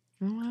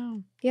 Oh,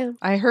 wow. Yeah.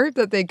 I heard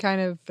that they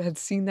kind of had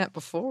seen that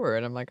before,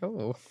 and I'm like,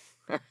 oh,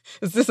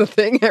 is this a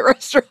thing at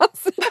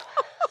restaurants?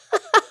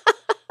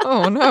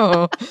 Oh,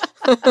 no.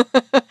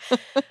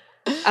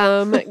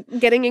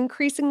 Getting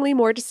increasingly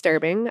more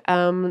disturbing.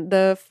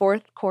 The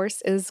fourth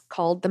course is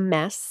called the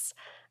mess.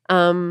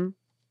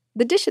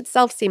 The dish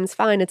itself seems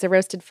fine. It's a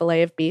roasted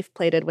fillet of beef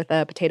plated with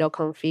a potato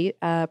confit,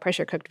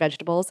 pressure-cooked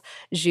vegetables,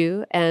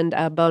 jus,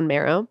 and bone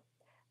marrow.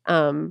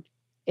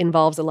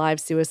 Involves a live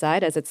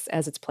suicide as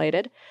it's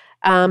plated.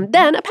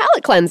 Then a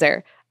palate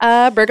cleanser,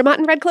 bergamot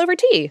and red clover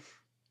tea.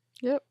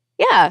 Yep.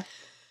 Yeah.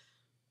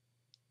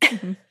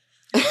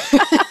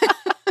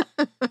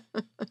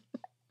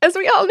 As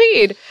we all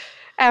need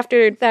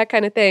after that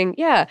kind of thing.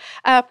 Yeah.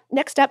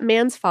 Next up,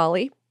 Man's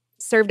Folly,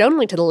 served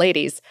only to the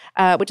ladies,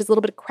 which is a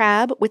little bit of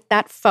crab with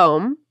that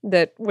foam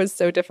that was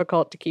so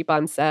difficult to keep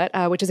on set,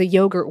 which is a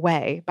yogurt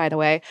whey, by the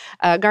way,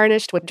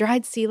 garnished with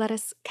dried sea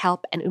lettuce,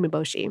 kelp, and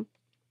umeboshi.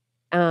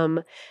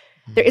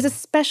 There is a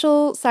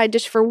special side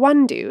dish for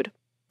one dude,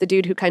 the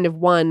dude who kind of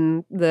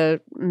won the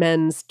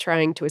men's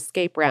trying to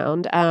escape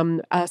round,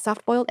 a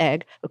soft-boiled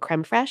egg with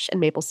creme fraiche and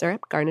maple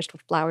syrup, garnished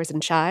with flowers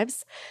and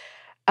chives.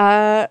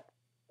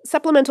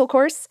 Supplemental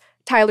course,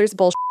 Tyler's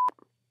bullshit,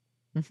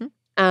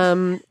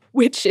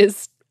 which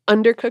is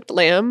undercooked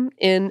lamb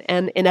in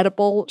an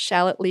inedible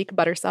shallot leek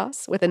butter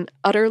sauce with an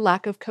utter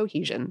lack of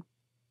cohesion.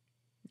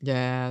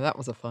 Yeah, that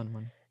was a fun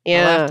one. I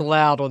Yeah. laughed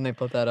aloud when they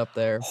put that up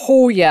there.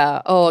 Oh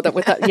yeah. Oh,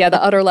 the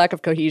utter lack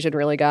of cohesion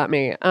really got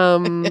me.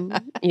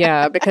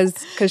 Yeah,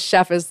 because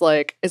Chef is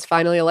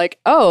finally like,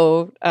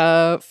 oh,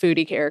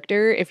 foodie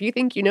character, if you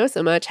think you know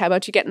so much, how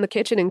about you get in the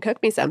kitchen and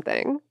cook me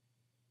something?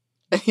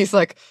 And he's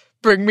like,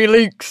 bring me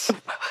leeks.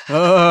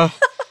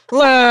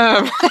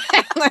 Lamb.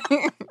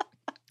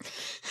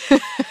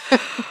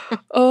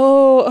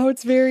 Oh,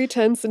 it's very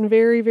tense and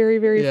very, very,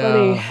 very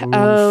Yeah,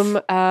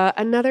 funny.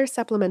 Another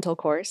supplemental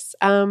course.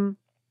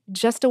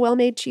 Just a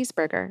well-made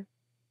cheeseburger.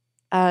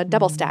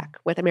 Double stack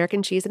with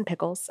American cheese and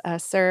pickles,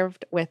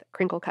 served with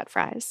crinkle-cut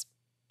fries.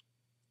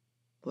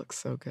 Looks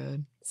so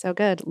good. So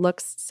good.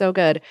 Looks so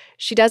good.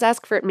 She does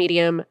ask for it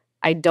medium.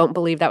 I don't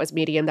believe that was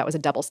medium. That was a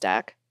double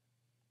stack.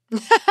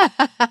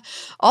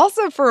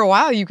 Also, for a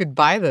while, you could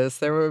buy this.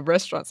 There were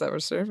restaurants that were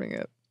serving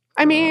it.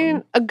 I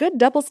mean, a good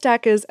double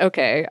stack is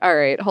okay. All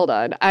right, hold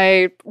on.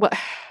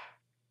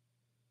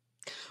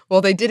 Well,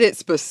 they did it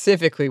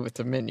specifically with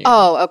the menu.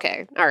 Oh,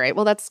 okay. All right.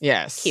 Well, that's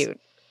yes, cute,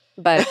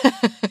 but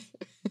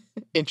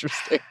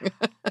interesting.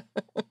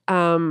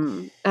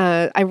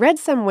 I read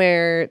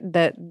somewhere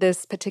that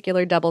this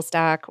particular double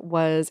stack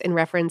was in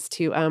reference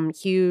to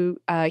Hugh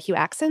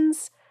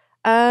Axon's.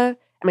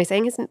 Am I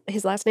saying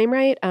his last name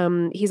right?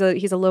 He's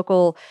a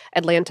local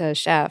Atlanta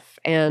chef,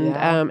 and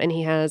and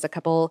he has a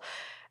couple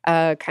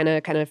kind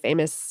of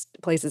famous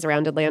places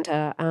around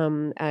Atlanta.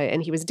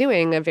 And he was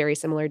doing a very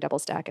similar double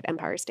stack at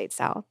Empire State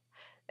South,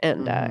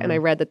 and I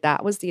read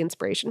that was the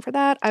inspiration for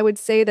that. I would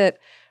say that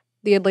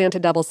the Atlanta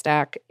double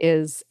stack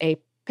is a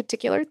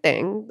particular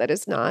thing that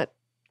is not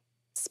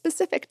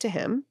specific to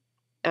him.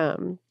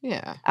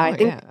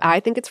 I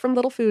think it's from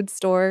Little Food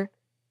Store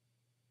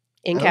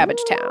in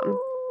Cabbagetown.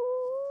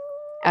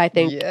 I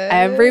think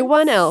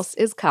everyone else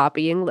is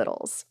copying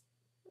Little's.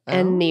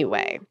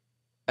 Anyway.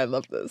 I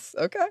love this.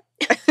 Okay.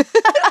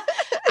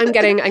 I'm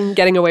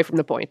getting away from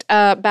the point.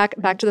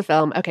 Back to the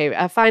film.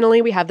 Okay,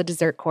 finally we have the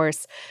dessert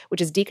course,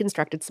 which is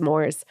deconstructed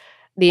s'mores.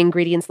 The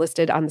ingredients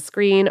listed on the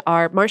screen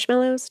are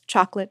marshmallows,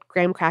 chocolate,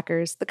 graham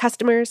crackers, the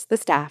customers, the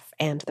staff,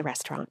 and the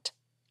restaurant.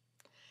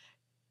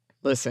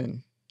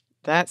 Listen,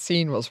 that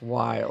scene was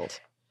wild.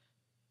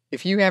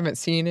 If you haven't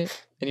seen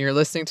it and you're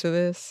listening to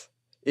this,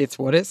 it's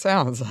what it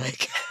sounds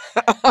like.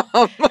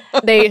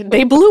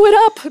 They blew it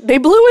up. They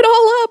blew it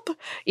all up.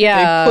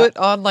 Yeah. They put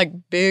on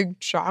like big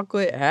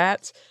chocolate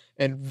hats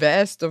and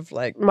vests of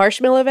like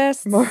marshmallow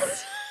vests.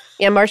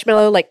 Yeah,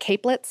 marshmallow like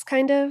capelets,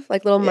 kind of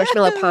like little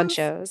marshmallow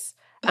ponchos.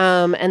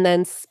 And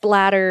then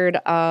splattered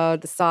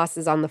the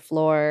sauces on the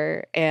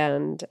floor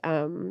and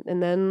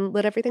then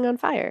lit everything on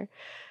fire.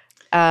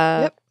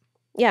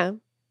 Yeah,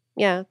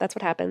 that's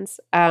what happens.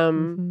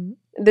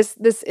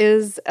 This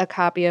is a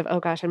copy of, oh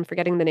gosh, I'm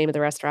forgetting the name of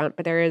the restaurant,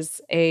 but there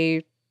is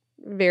a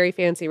very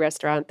fancy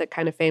restaurant that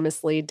kind of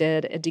famously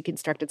did a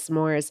deconstructed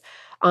s'mores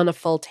on a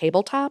full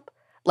tabletop.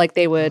 Like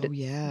they would,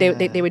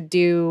 they would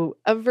do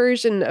a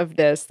version of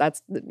this. They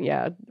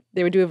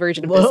would do a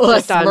version of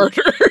this.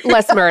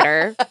 Less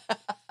murder.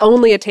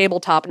 Only a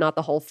tabletop, not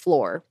the whole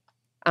floor.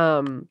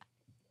 But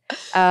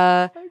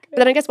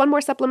then I guess one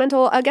more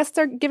supplemental. Guests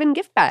are given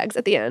gift bags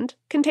at the end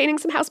containing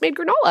some house-made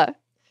granola.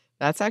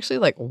 That's actually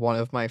like one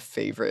of my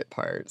favorite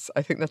parts.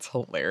 I think that's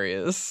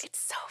hilarious. It's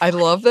so funny. I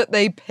love that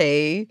they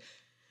pay.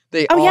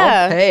 They all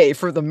pay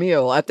for the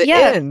meal at the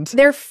end.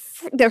 They're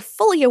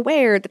fully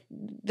aware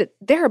that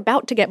they're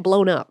about to get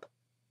blown up.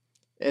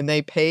 And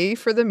they pay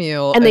for the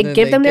meal. And they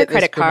give them their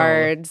credit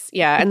cards.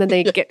 Yeah, and then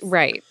they get,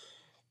 right.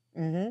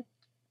 Mm-hmm.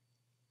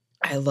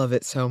 I love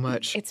it so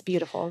much. It's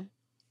beautiful.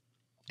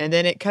 And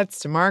then it cuts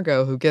to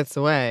Margot, who gets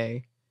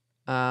away.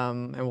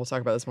 And we'll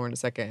talk about this more in a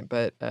second.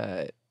 But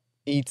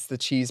eats the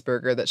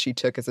cheeseburger that she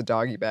took as a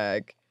doggy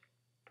bag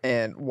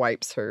and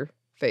wipes her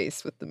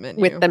face with the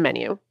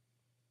menu.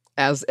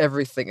 As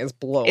everything is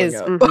blowing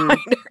up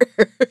behind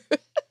her.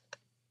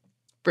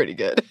 Pretty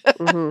good.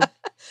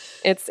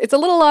 It's a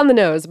little on the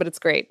nose, but it's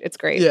great. It's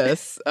great.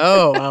 Yes.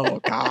 Oh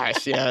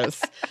gosh,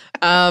 yes.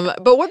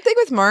 But one thing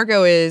with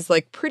Margot is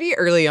like pretty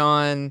early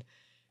on,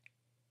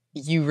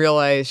 you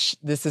realize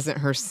this isn't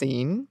her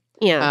scene.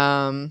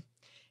 Yeah.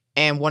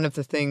 And one of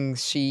the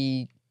things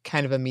she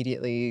kind of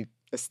immediately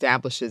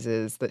establishes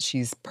is that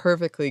she's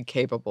perfectly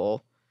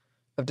capable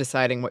of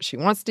deciding what she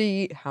wants to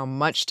eat, how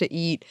much to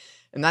eat.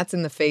 And that's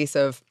in the face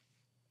of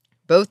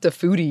both the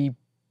foodie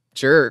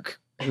jerk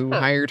who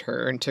hired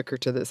her and took her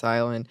to this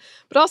island,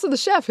 but also the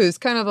chef who's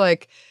kind of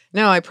like,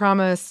 no, I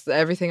promise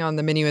everything on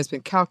the menu has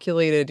been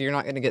calculated. You're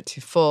not going to get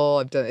too full.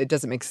 It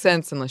doesn't make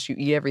sense unless you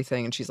eat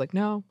everything. And she's like,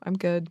 no, I'm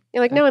good.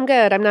 You're like, no, I'm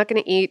good. I'm not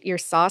going to eat your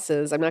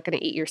sauces. I'm not going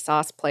to eat your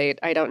sauce plate.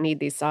 I don't need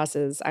these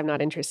sauces. I'm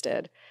not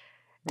interested.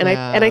 And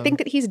I think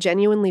that he's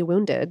genuinely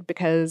wounded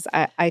because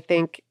I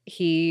think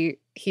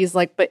he's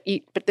like, but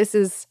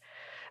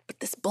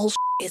this bullshit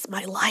is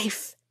my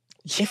life.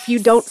 Yes. If you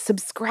don't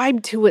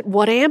subscribe to it,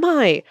 what am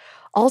I?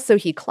 also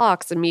he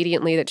clocks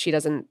immediately that she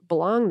doesn't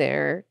belong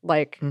there.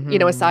 Like,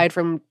 aside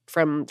from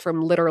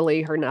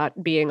literally her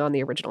not being on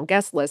the original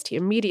guest list, he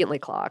immediately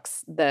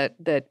clocks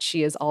that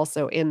she is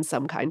also in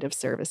some kind of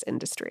service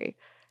industry.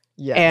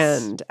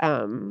 Yes.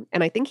 And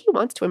I think he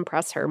wants to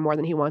impress her more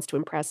than he wants to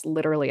impress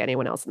literally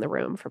anyone else in the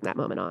room from that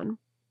moment on.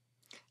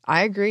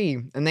 I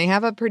agree. And they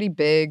have a pretty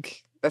big,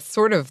 that's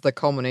sort of the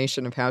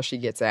culmination of how she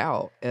gets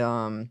out.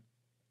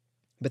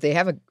 But they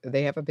have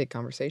a big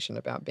conversation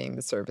about being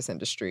the service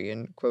industry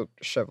and quote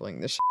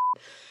shoveling the shit.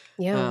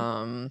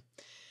 Yeah.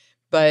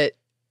 But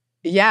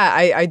yeah,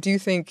 I do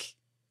think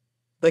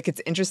like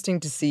it's interesting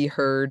to see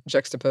her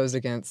juxtaposed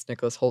against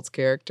Nicholas Holt's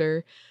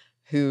character,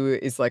 who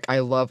is like, I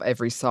love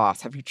every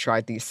sauce. Have you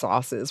tried these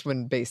sauces?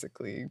 When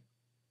basically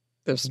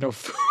there's no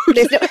food.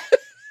 There's no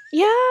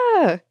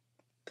Yeah.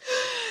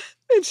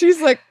 And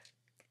she's like,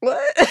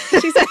 what?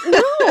 She's like,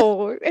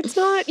 no, it's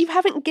not. You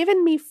haven't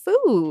given me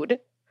food.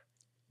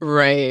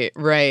 Right.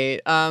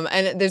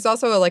 And there's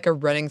also like a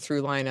running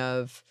through line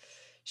of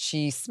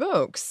she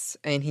smokes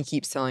and he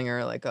keeps telling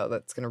her like, oh,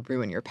 that's going to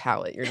ruin your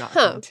palate. You're not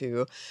going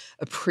to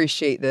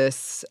appreciate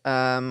this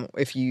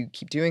if you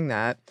keep doing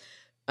that.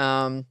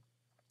 And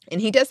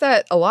he does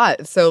that a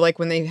lot. So like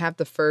when they have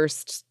the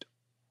first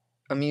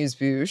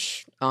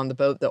amuse-bouche on the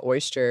boat, the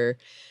oyster,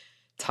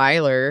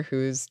 Tyler,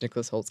 who's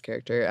Nicholas Holt's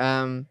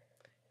character,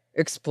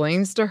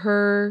 explains to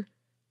her,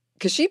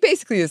 because she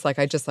basically is like,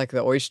 I just like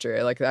the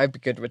oyster. Like, I'd be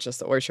good with just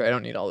the oyster. I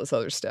don't need all this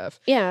other stuff.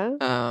 Yeah.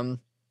 And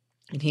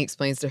he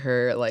explains to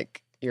her,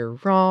 like, you're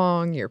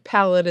wrong. Your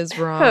palate is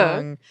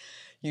wrong.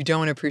 You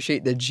don't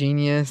appreciate the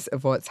genius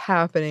of what's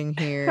happening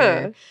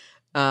here.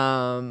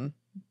 And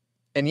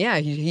yeah,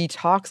 he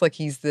talks like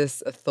he's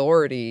this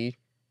authority.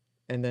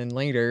 And then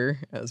later,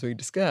 as we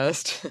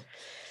discussed,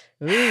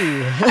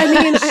 ooh.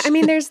 I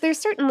mean, there's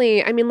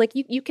certainly, I mean, like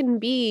you can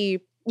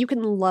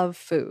love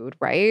food,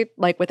 right?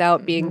 Like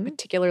without being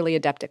particularly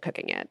adept at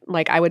cooking it.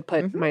 Like I would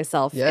put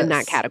myself in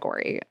that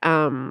category.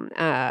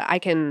 I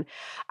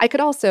could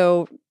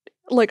also,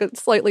 like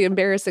slightly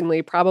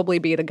embarrassingly, probably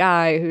be the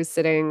guy who's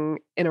sitting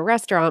in a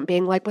restaurant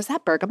being like, was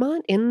that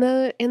bergamot in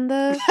the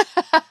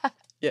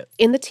Yes.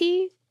 in the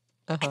tea?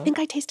 I think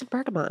I tasted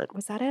bergamot.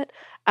 Was that it?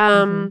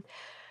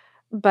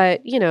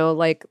 But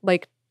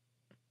like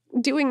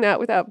doing that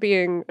without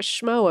being a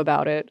schmo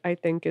about it, I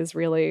think is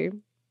really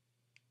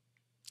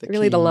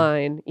the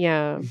line.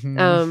 Yeah.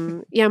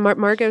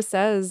 Margot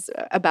says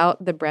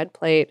about the bread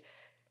plate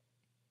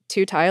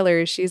to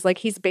Tyler, she's like,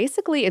 he's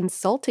basically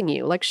insulting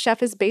you. Like,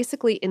 chef is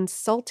basically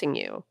insulting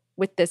you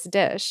with this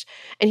dish.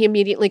 And he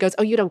immediately goes,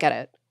 oh, you don't get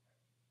it.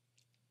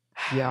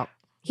 Yeah.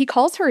 He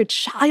calls her a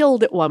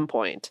child at one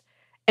point.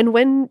 And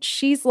when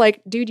she's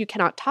like, dude, you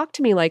cannot talk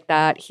to me like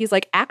that, he's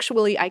like,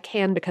 actually, I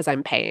can because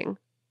I'm paying.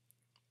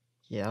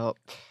 Yep.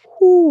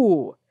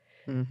 Ooh.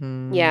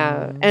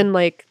 Yeah. And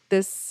like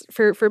this,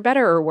 for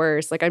better or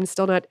worse, like I'm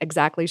still not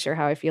exactly sure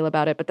how I feel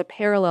about it, but the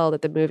parallel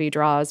that the movie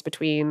draws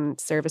between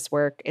service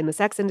work in the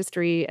sex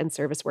industry and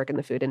service work in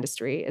the food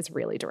industry is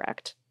really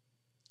direct.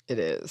 It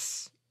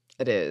is.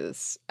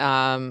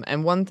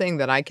 And one thing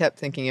that I kept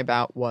thinking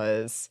about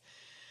was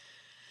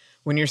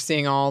when you're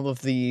seeing all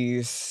of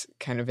these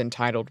kind of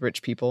entitled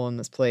rich people in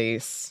this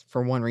place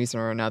for one reason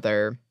or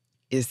another,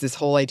 is this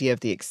whole idea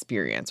of the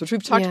experience, which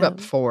we've talked about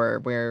before,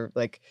 where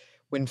like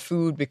when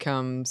food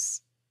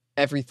becomes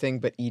everything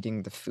but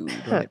eating the food,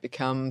 when it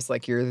becomes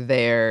like you're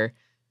there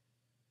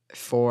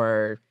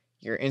for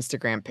your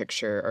Instagram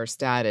picture or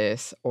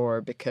status,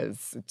 or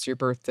because it's your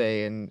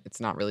birthday and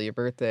it's not really your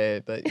birthday,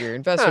 but your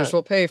investors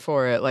will pay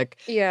for it. Like,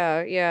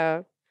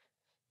 yeah.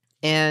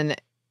 And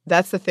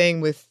that's the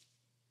thing with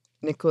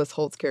Nicholas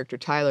Holt's character,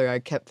 Tyler. I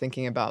kept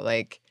thinking about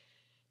like,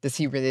 does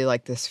he really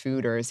like this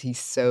food, or is he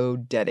so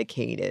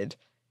dedicated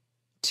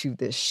to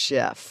this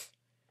chef?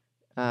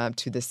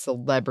 To the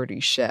celebrity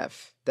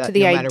chef, that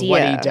no matter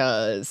what he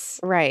does,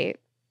 right,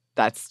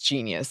 that's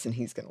genius and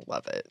he's gonna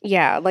love it.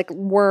 Yeah, like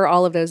were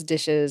all of those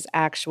dishes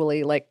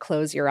actually like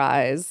close your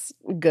eyes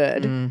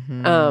good,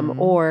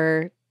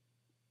 or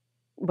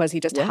was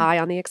he just high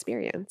on the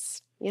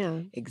experience?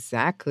 Yeah,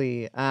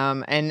 exactly.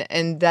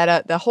 And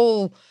that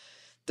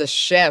the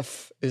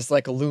chef is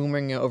like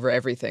looming over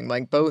everything,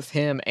 like both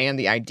him and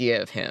the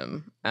idea of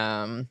him,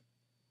 and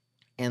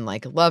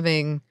like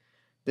loving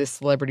this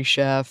celebrity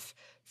chef,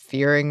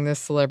 fearing this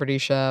celebrity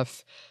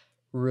chef,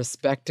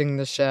 respecting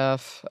the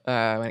chef.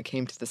 When it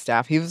came to the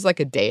staff, he was like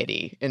a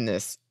deity in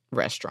this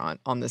restaurant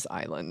on this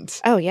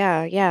island. Oh,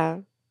 yeah.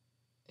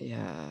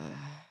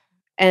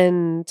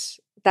 And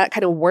that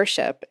kind of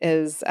worship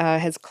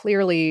has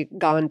clearly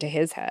gone to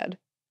his head,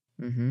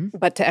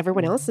 but to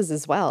everyone else's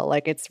as well.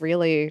 Like it's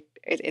really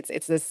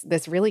it's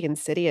this really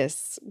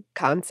insidious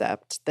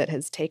concept that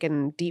has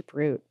taken deep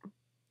root.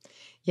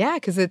 Yeah,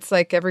 because it's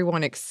like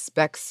everyone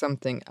expects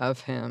something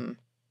of him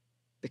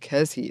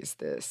because he's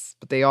this,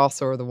 but they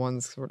also are the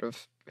ones sort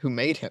of who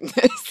made him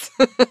this.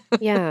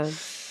 Yeah.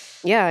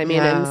 I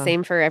mean, and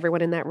same for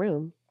everyone in that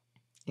room.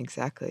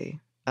 Exactly.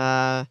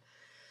 And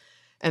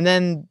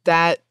then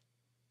that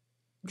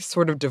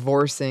sort of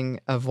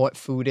divorcing of what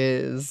food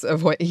is,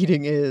 of what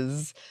eating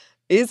is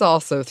is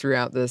also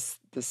throughout this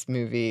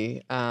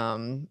movie.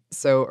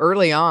 So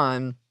early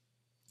on,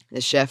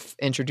 the chef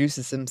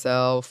introduces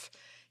himself.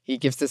 He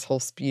gives this whole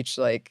speech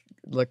like,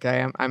 "Look,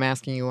 I'm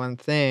asking you one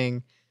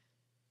thing.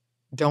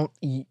 Don't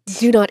eat.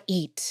 Do not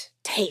eat,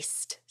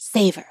 taste,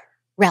 savor,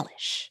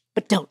 relish,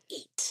 but don't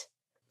eat."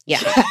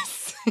 Yeah.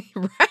 Yes,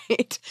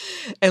 right.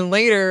 And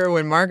later,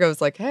 when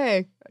Margot's like,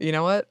 "Hey, you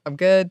know what? I'm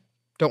good.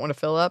 Don't want to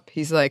fill up."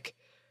 He's like,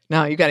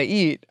 "No, you got to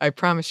eat. I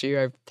promise you.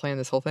 I've planned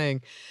this whole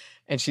thing."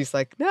 And she's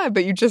like, "No,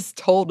 but you just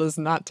told us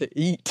not to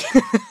eat."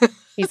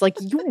 He's like,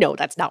 "You know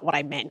that's not what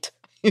I meant."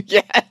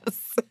 Yes.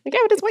 Like, yeah,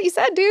 but it's what you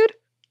said, dude.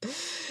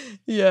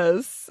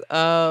 Yes.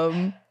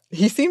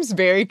 He seems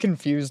very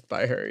confused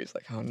by her. He's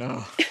like, "Oh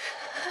no.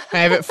 I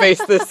haven't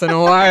faced this in a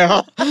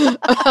while."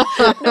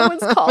 No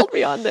one's called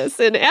me on this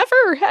in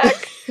ever,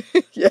 heck.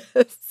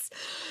 Yes.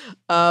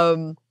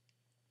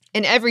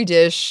 In every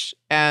dish,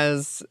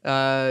 as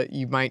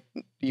you might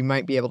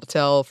be able to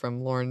tell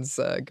from Lauren's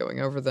going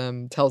over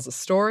them, tells a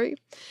story.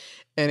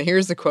 And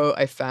here's a quote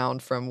I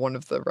found from one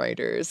of the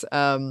writers.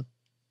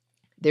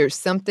 "There's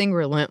something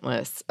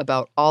relentless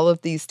about all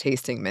of these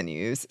tasting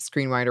menus,"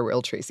 screenwriter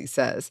Will Tracy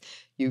says.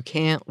 "You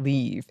can't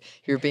leave.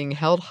 You're being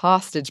held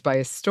hostage by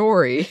a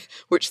story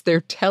which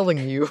they're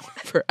telling you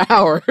for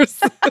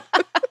hours."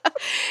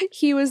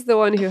 He was the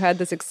one who had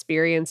this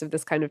experience of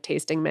this kind of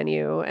tasting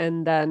menu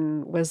and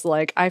then was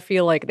like, "I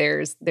feel like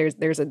there's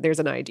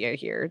an idea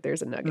here.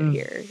 There's a nugget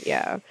here."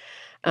 Yeah.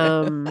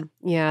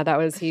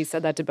 He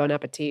said that to Bon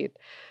Appetit.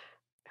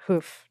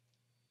 Hoof.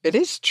 It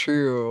is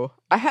true.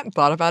 I hadn't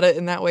thought about it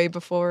in that way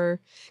before.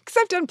 Because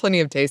I've done plenty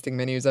of tasting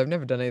menus. I've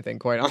never done anything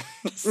quite on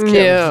the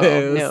scale of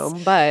this. No,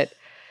 but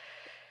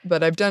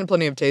I've done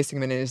plenty of tasting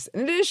menus.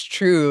 And it is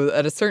true.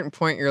 At a certain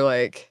point, you're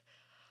like,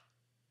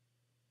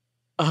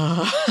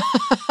 just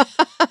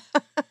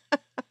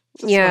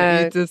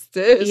yeah, eat this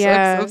dish.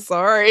 yeah. I'm so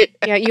sorry.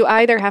 yeah, you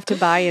either have to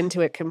buy into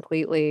it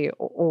completely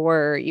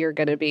or it's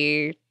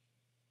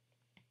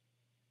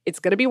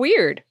going to be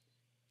weird.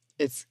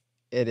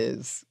 It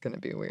is going to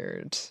be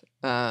weird.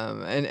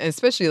 And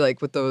especially like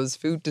with those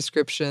food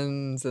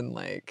descriptions and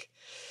like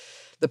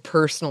the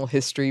personal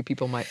history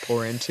people might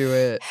pour into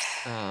it.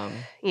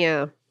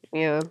 Yeah.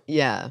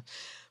 Yeah.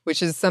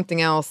 Which is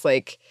something else.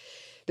 Like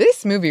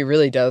this movie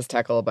really does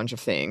tackle a bunch of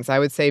things. I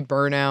would say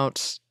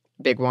burnout,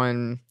 big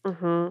one,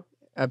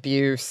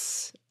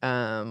 abuse.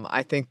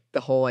 I think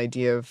the whole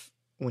idea of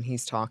when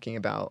he's talking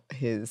about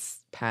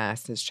his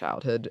past, his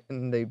childhood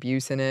and the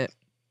abuse in it,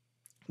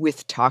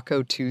 with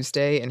Taco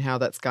Tuesday and how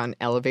that's gotten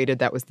elevated.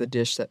 That was the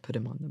dish that put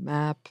him on the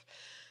map.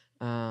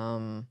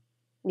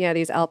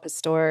 These Al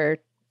Pastor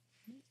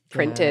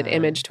printed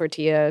image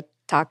tortilla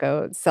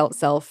taco,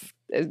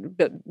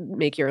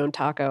 make your own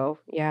taco.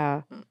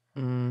 Yeah.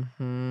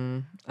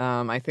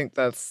 I think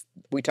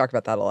we talk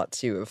about that a lot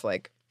too, of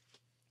like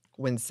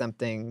when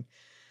something,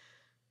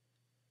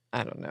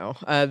 I don't know,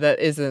 that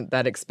isn't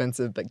that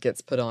expensive but gets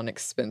put on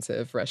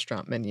expensive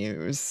restaurant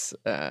menus,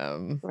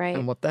 Right.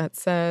 and what that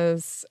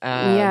says.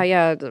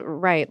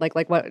 Right.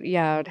 Like what?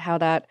 Yeah,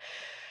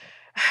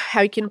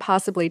 how you can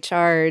possibly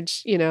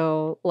charge,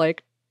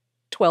 like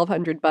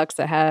 $1,200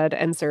 a head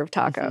and serve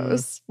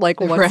tacos. Like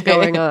what's Right.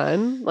 going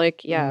on?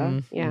 Like yeah.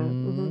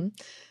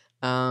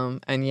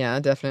 And yeah,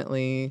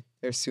 definitely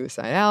there's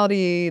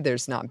suicidality.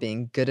 There's not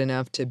being good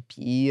enough to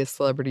be a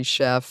celebrity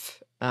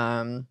chef.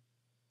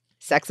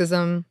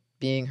 Sexism,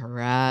 being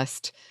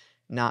harassed,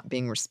 not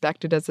being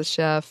respected as a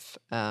chef,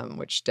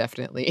 which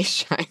definitely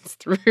shines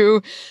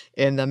through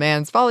in the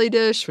man's folly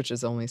dish, which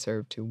is only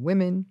served to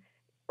women.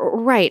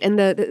 Right. And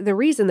the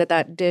reason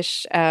that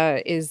dish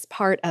is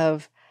part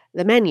of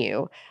the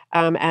menu,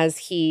 as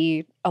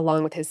he,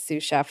 along with his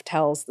sous chef,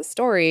 tells the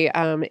story,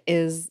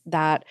 is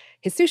that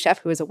his sous chef,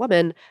 who is a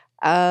woman,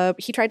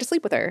 he tried to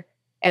sleep with her.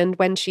 And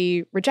when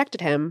she rejected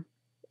him,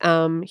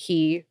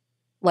 he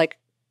like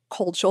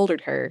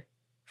cold-shouldered her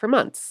for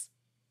months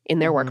in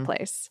their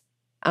workplace.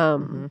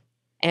 And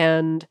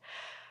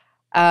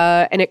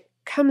it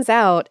comes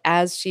out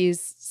as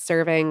she's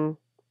serving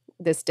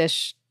this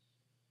dish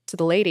to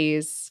the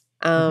ladies,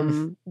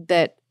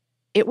 that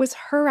it was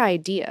her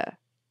idea.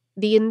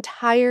 The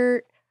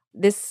entire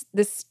this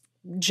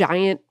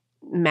giant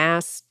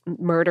mass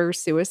murder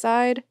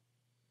suicide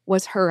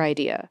was her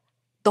idea.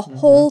 The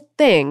whole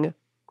thing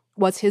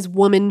was his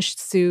woman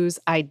Sue's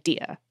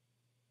idea.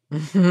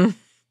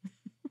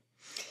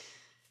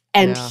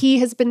 And he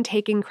has been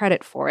taking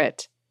credit for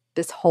it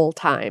this whole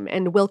time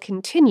and will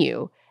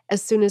continue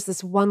as soon as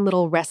this one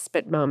little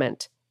respite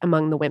moment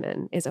among the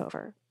women is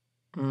over.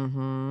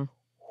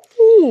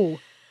 Ooh.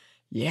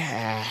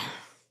 Yeah.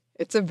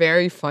 It's a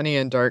very funny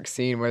and dark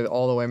scene where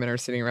all the women are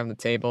sitting around the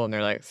table and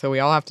they're like, "So we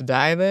all have to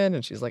die then?"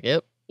 And she's like,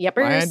 "Yep.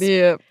 Yepers. My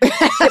idea."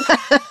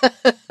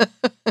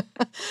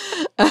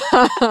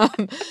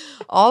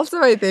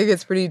 Also, I think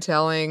it's pretty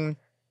telling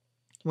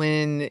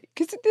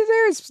because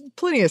there's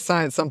plenty of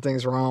signs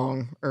something's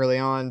wrong early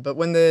on, but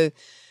when the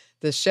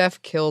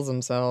chef kills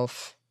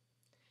himself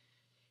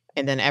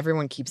and then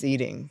everyone keeps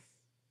eating.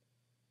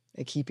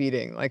 They keep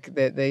eating. Like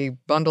they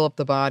bundle up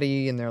the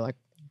body and they're like,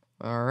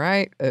 all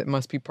right, it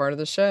must be part of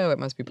the show. It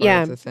must be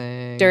part of the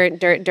thing.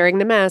 During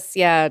the mess,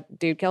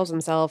 dude kills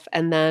himself.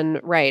 And then,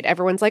 right,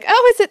 everyone's like,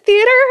 oh, is it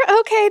theater?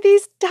 Okay,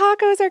 these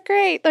tacos are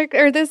great. Like,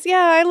 or this,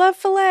 I love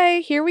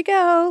filet. Here we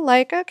go.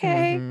 Like,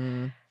 okay.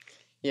 Mm-hmm.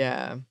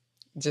 Yeah.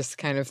 Just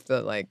kind of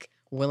the like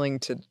willing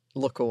to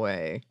look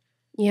away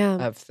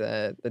of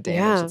the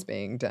damage that's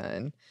being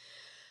done.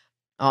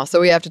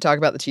 Also, we have to talk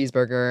about the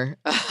cheeseburger.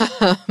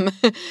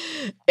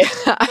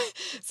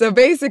 So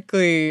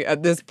basically,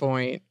 at this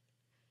point,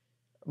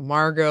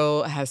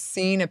 Margot has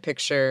seen a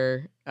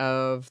picture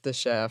of the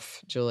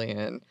chef,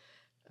 Julian,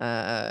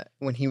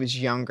 when he was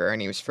younger and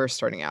he was first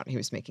starting out and he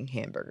was making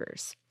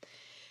hamburgers.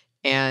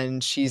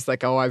 And she's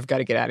like, oh, I've got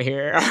to get out of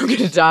here. I'm going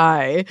to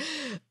die.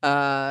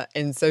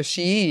 And so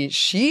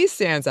she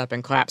stands up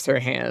and claps her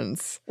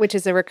hands. Which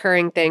is a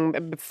recurring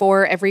thing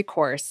before every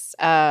course.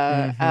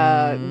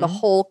 The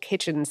whole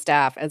kitchen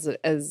staff,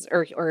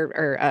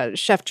 or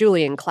Chef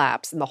Julian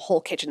claps, and the whole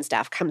kitchen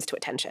staff comes to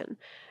attention.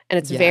 And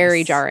it's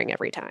very jarring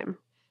every time.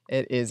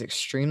 It is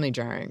extremely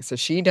jarring. So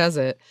she does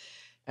it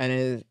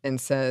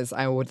and says,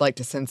 I would like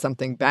to send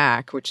something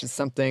back, which is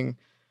something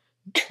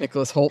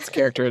Nicholas Holt's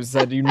character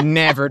said, you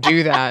never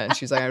do that. And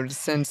she's like, I would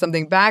send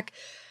something back.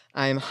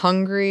 I'm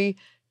hungry.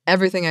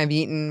 Everything I've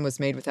eaten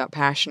was made without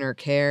passion or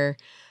care.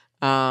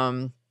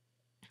 And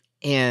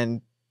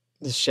the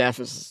chef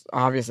is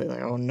obviously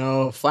like, oh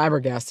no,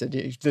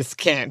 flabbergasted. This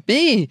can't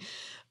be.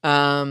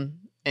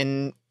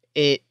 And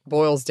it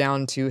boils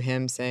down to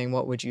him saying,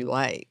 what would you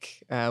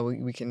like?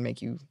 We can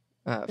make you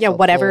feel full.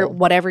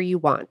 Whatever you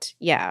want.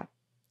 Yeah.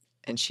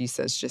 And she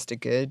says, just a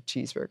good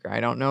cheeseburger. I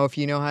don't know if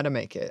you know how to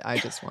make it. I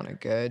just want a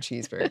good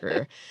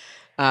cheeseburger.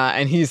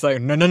 And he's like,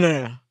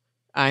 no.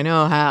 I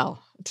know how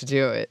to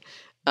do it.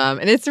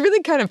 And it's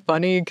really kind of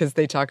funny because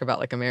they talk about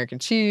like American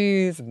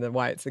cheese and then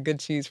why it's a good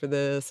cheese for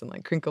this and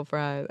like crinkle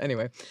fries.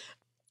 Anyway.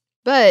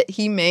 But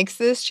he makes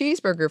this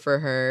cheeseburger for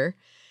her.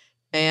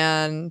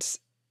 And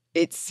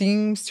it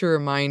seems to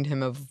remind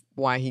him of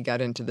why he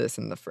got into this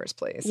in the first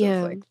place. Yeah.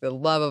 Of like the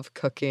love of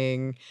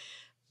cooking.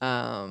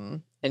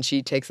 And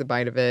she takes a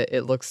bite of it.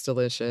 It looks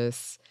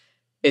delicious.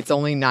 It's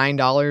only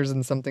 $9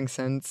 and something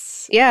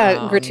cents.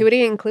 Yeah,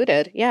 gratuity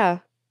included. Yeah.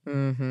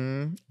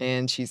 Mm-hmm.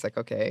 And she's like,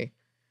 okay,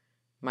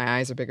 my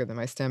eyes are bigger than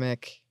my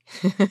stomach.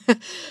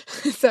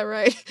 Is that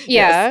right?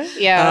 Yeah, yes.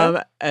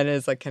 yeah. And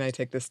it's like, can I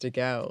take this to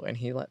go? And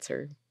he lets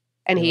her.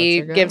 And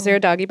he gives her a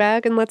doggy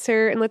bag and lets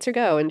her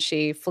go. And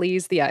she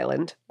flees the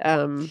island.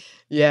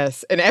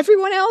 Yes. And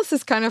everyone else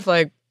is kind of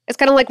like, it's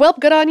kind of like, well,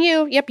 good on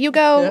you. Yep, you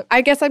go. Yep.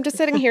 I guess I'm just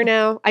sitting here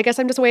now. I guess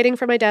I'm just waiting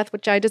for my death,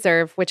 which I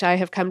deserve, which I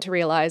have come to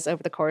realize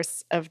over the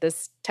course of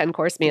this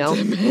 10-course meal.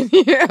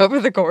 Over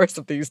the course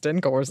of these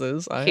 10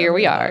 courses. Here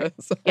we are.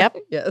 Yep.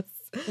 Yes.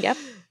 Yep.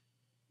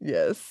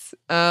 Yes.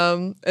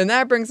 And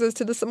that brings us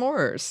to the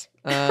s'mores.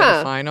 The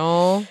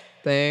final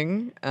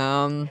thing.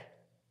 Kind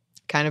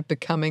of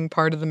becoming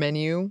part of the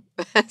menu.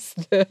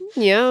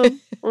 Yeah.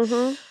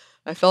 Mm-hmm.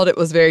 I felt it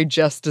was very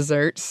just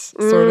desserts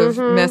sort of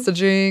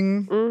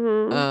messaging.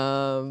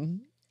 Mm-hmm.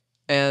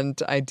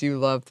 And I do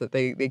love that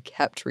they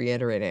kept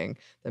reiterating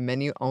the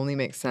menu only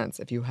makes sense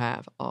if you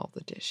have all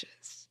the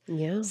dishes.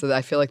 Yeah. So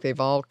I feel like they've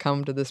all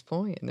come to this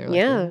point and they're like,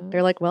 yeah.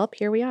 They're like, well,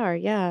 here we are.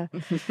 Yeah.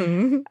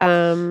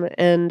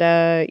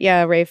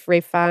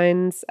 Rafe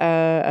finds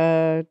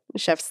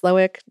Chef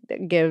Slowick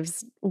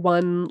gives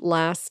one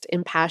last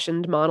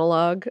impassioned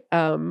monologue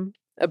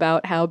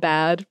about how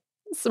bad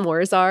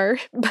s'mores are,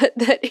 but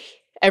that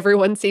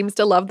everyone seems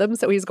to love them,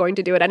 so he's going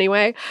to do it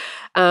anyway.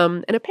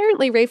 And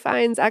apparently Ray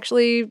Fiennes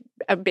actually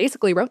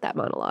basically wrote that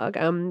monologue.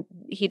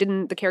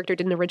 The character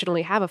didn't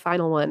originally have a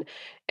final one,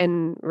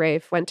 and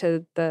Rafe went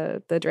to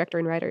the director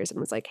and writers and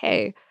was like,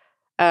 hey,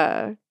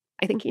 I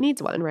think he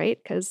needs one, right?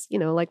 Because,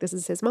 this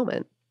is his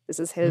moment.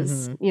 This is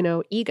his,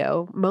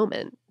 ego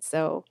moment.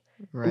 So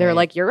and they were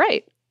like, you're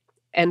right.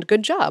 And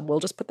good job. We'll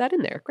just put that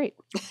in there. Great.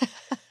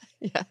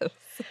 Yes.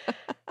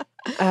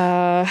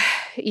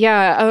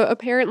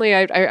 Apparently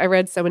I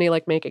read so many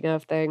making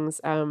of things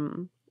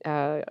over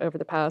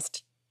the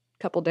past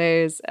couple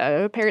days.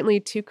 Apparently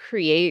to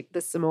create the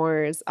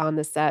s'mores on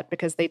the set,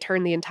 because they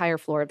turned the entire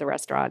floor of the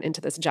restaurant into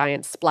this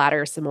giant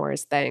splatter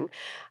s'mores thing.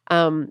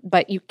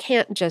 But you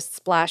can't just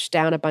splash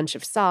down a bunch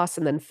of sauce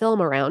and then film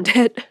around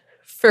it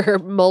for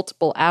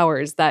multiple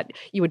hours. That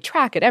you would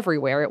track it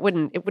everywhere. It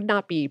would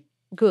not be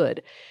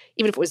good.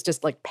 Even if it was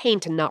just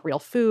paint and not real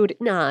food,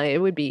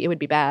 it would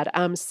be bad.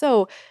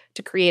 So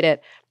to create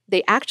it,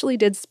 they actually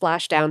did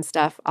splash down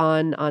stuff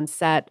on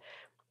set.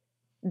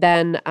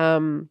 Then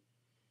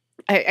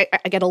I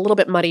get a little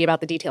bit muddy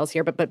about the details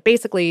here, but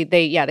basically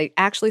they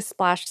actually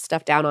splashed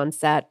stuff down on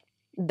set,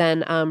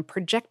 then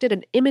projected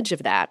an image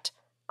of that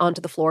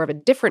onto the floor of a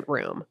different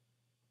room,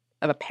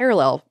 of a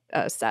parallel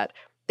set.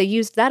 They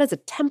used that as a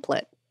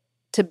template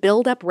to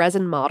build up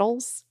resin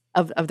models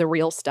of the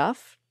real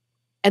stuff.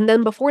 And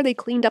then before they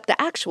cleaned up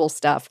the actual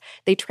stuff,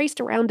 they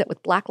traced around it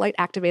with blacklight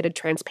activated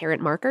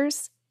transparent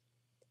markers.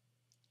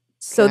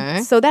 So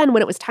then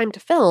when it was time to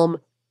film,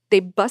 they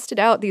busted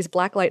out these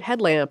blacklight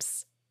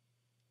headlamps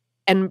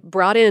and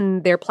brought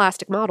in their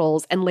plastic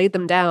models and laid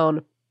them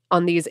down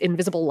on these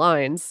invisible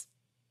lines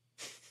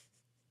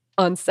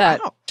on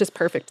set Wow. just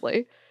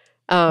perfectly.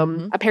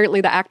 Mhm.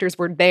 Apparently the actors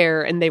were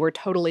there and they were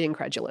totally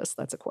incredulous.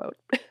 That's a quote.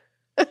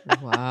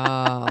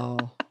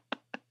 Wow.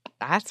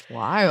 That's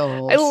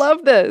wild. I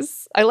love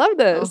this. I love Oh,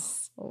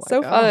 this. oh my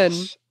So fun.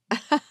 gosh.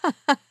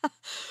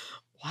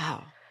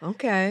 Wow.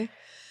 Okay.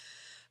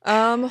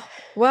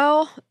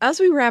 Well, as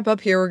we wrap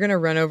up here, we're going to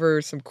run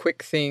over some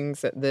quick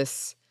things that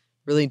this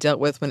really dealt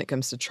with when it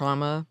comes to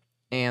trauma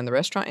and the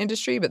restaurant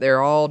industry, but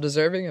they're all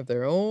deserving of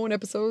their own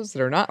episodes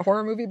that are not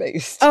horror movie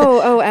based.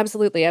 Oh,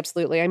 absolutely,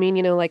 absolutely. I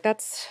mean, like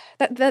that's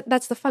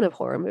the fun of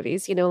horror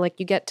movies. Like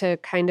you get to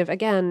kind of,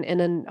 again, in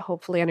a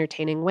hopefully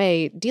entertaining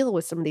way, deal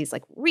with some of these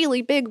like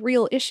really big,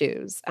 real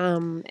issues.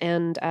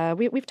 And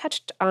we've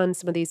touched on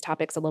some of these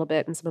topics a little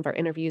bit in some of our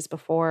interviews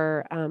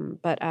before.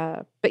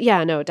 But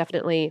yeah, no,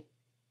 definitely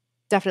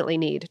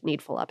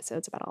need full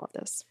episodes about all of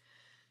this.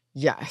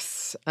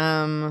 Yes.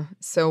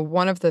 So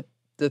one of the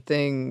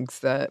things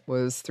that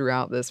was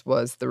throughout this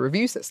was the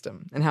review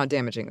system and how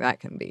damaging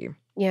that can be.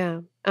 Yeah.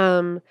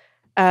 Dominique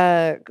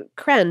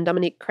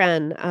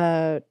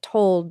Crenn,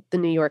 told the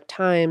New York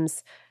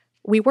Times,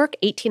 "We work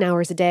 18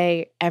 hours a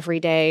day, every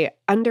day,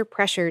 under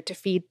pressure to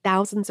feed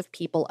thousands of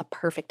people a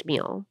perfect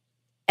meal.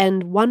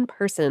 And one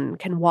person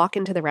can walk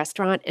into the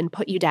restaurant and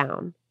put you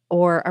down,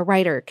 or a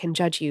writer can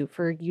judge you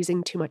for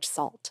using too much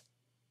salt."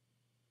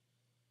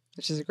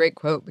 Which is a great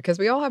quote because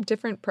we all have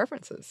different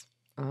preferences.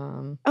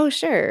 Oh,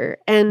 sure.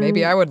 And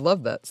Maybe I would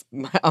love that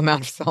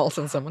amount of salt,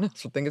 and someone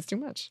else would think it's too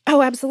much.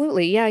 Oh,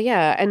 absolutely. Yeah,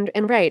 yeah. And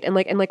right. And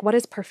what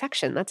is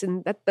perfection? That's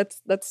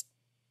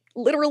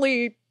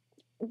literally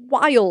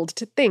wild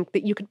to think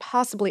that you could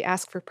possibly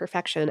ask for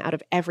perfection out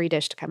of every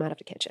dish to come out of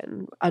the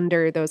kitchen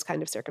under those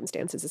kind of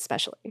circumstances,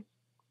 especially.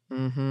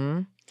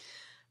 Mm-hmm.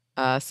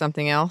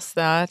 Something else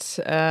that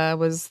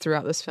was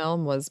throughout this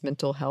film was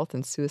mental health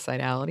and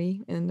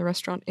suicidality in the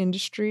restaurant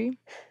industry.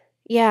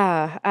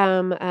 Yeah.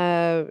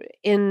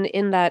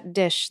 In that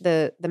dish,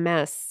 the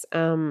mess,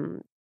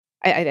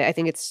 I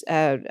think it's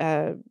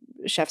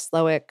Chef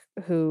Slowick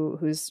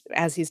who's,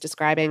 as he's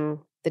describing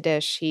the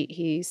dish,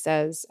 he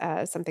says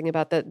something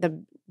about that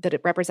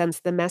it represents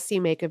the mess you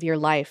make of your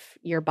life,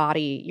 your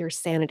body, your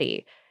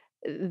sanity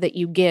that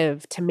you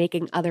give to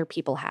making other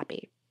people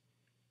happy.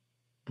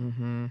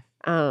 Mm-hmm.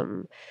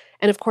 And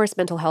of course,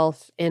 mental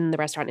health in the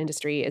restaurant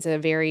industry is a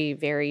very,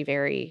 very,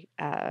 very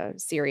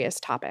serious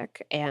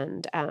topic.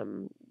 And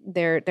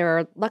there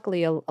are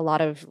luckily a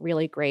lot of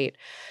really great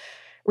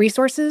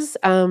resources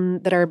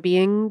that are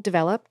being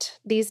developed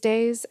these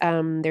days.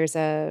 There's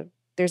a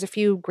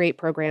few great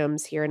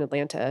programs here in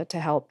Atlanta to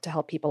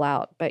help people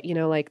out. But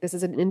like this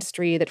is an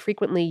industry that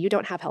frequently you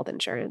don't have health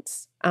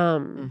insurance,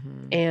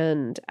 Mm-hmm.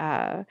 and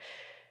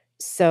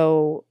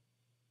so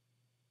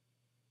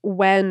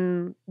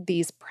when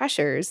these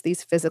pressures,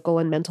 these physical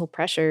and mental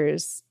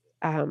pressures,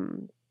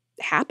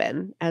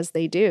 happen as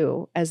they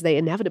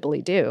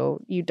inevitably do,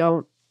 you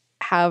don't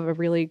have a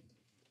really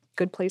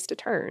good place to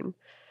turn.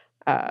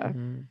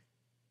 Mm-hmm.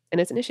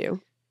 And it's an issue.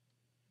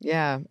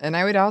 Yeah. And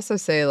I would also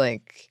say,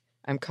 like,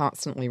 I'm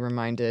constantly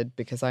reminded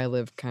because I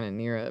live kind of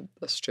near a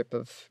strip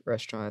of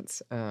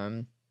restaurants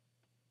that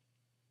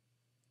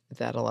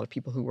a lot of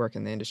people who work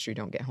in the industry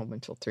don't get home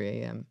until 3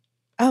 a.m.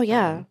 Oh,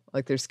 yeah.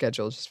 Like their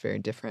schedule is just very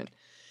different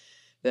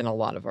than a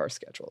lot of our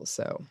schedules.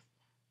 So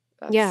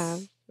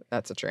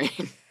that's a train.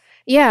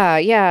 Yeah,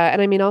 yeah.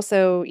 And I mean,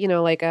 also,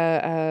 like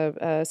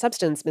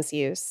substance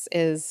misuse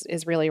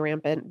is really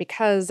rampant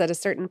because at a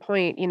certain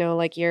point,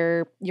 like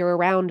you're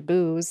around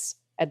booze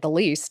at the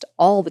least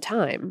all the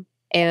time.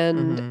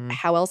 And Mm-hmm.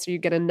 how else are you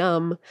going to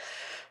numb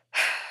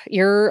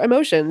your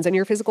emotions and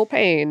your physical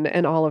pain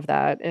and all of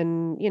that?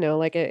 And,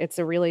 like it's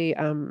a really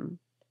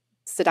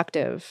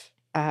seductive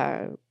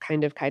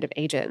kind of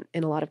agent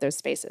in a lot of those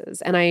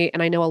spaces. And I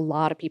know a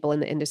lot of people in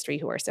the industry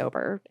who are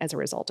sober as a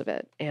result of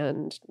it,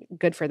 and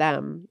good for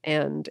them.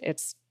 And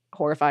it's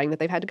horrifying that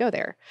they've had to go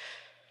there.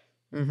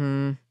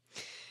 Mm-hmm.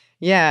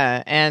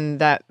 Yeah, and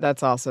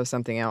that's also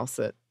something else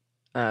that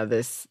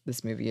this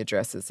movie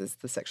addresses is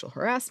the sexual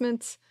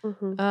harassment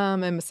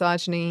and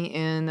misogyny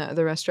in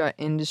the restaurant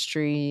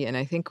industry. And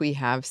I think we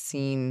have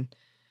seen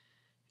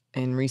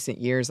in recent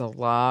years a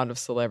lot of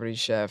celebrity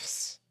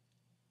chefs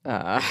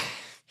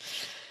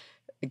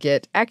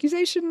get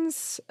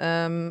accusations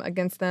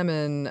against them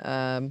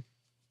and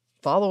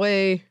fall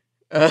away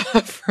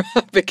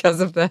because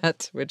of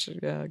that, which,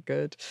 yeah,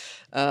 good.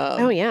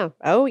 Oh, yeah.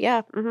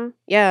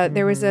 Yeah,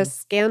 there was a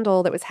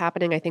scandal that was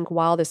happening, I think,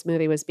 while this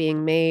movie was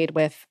being made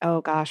with,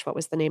 oh gosh, what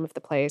was the name of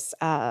the place?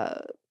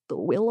 The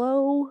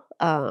Willow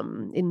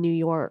in New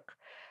York,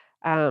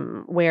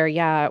 where,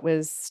 yeah, it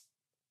was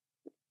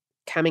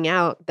coming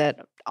out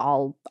that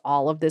all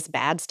of this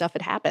bad stuff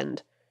had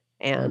happened.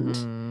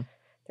 And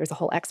there's a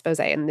whole expose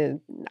I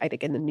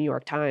think in the New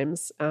York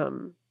Times,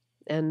 and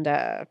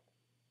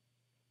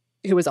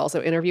who was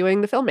also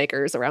interviewing the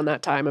filmmakers around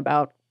that time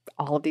about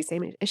all of these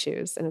same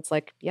issues. And it's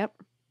like, yep.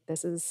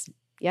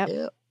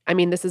 I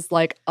mean, this is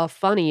like a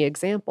funny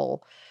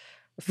example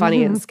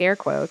funny in scare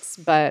quotes,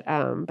 but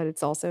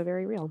it's also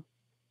very real.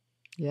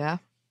 Yeah,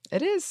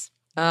 it is.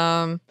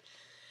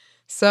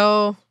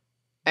 So,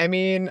 I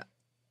mean,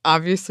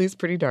 obviously it's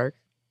pretty dark,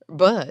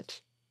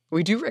 but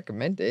we do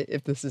recommend it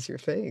if this is your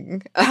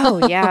thing.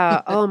 Oh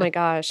yeah. Oh my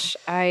gosh.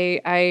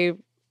 I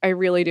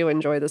really do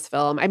enjoy this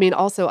film. I mean,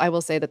 also I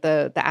will say that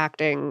the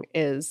acting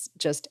is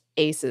just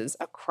aces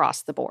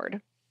across the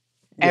board.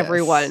 Yes.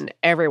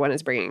 Everyone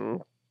is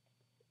bringing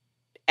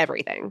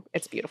everything.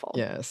 It's beautiful.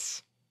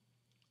 Yes.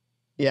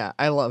 Yeah,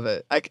 I love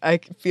it. I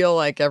feel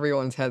like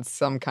everyone's had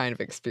some kind of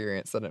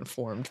experience that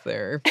informed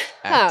their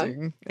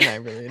acting, and I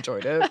really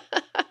enjoyed it.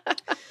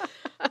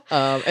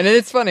 And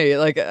it's funny.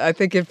 Like, I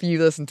think if you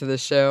listen to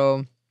this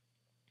show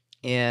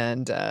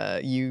and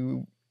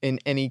you, in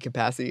any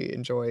capacity,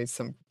 enjoy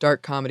some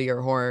dark comedy or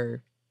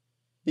horror,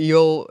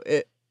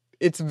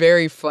 it's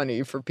very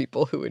funny for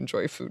people who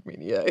enjoy food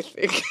media, I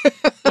think.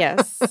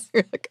 Yes.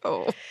 You're like,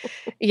 oh.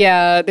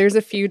 Yeah, there's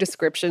a few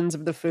descriptions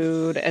of the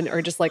food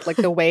or just like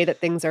the way that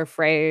things are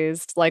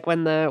phrased. Like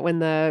when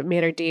the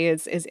maitre d'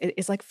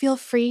 is like, feel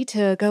free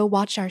to go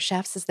watch our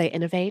chefs as they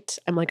innovate.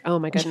 I'm like, oh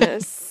my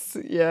goodness.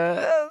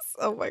 Yes.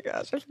 Oh my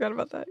gosh, I forgot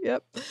about that.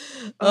 Yep.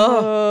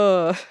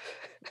 Oh.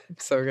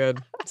 So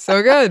good.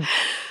 So good.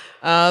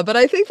 But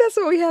I think that's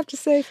what we have to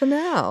say for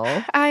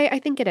now. I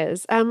think it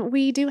is.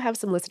 We do have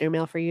some listener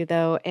mail for you,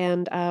 though,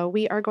 and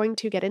we are going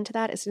to get into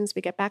that as soon as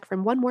we get back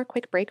from one more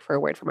quick break for a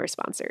word from our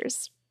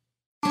sponsors.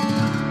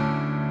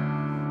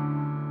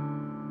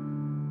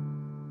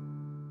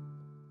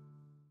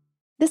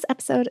 This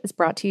episode is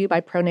brought to you by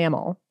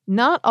Pronamel.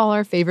 Not all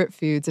our favorite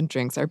foods and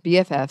drinks are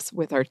BFFs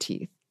with our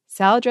teeth.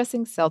 Salad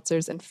dressings,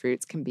 seltzers, and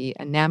fruits can be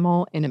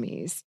enamel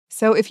enemies.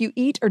 So if you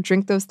eat or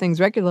drink those things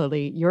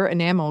regularly, your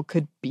enamel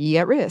could be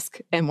at risk.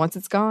 And once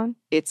it's gone,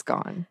 it's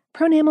gone.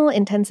 Pronamel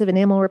Intensive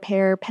Enamel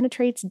Repair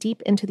penetrates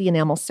deep into the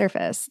enamel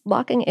surface,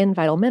 locking in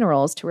vital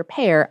minerals to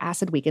repair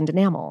acid-weakened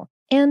enamel.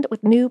 And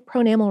with new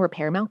Pronamel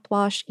Repair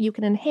mouthwash, you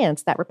can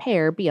enhance that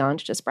repair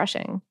beyond just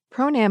brushing.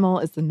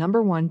 Pronamel is the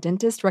 #1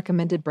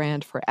 dentist-recommended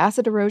brand for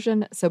acid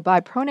erosion, so buy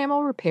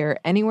Pronamel Repair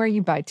anywhere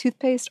you buy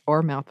toothpaste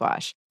or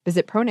mouthwash.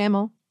 Visit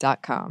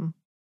pronamel.com.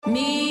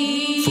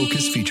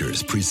 Focus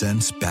Features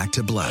presents Back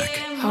to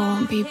Black. I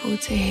want people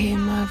to hear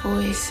my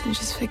voice and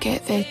just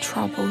forget their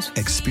troubles.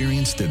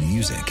 Experience the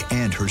music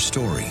and her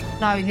story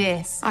Know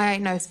this, I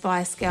ain't no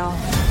Spice Girl.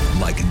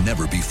 like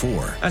never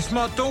before That's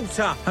my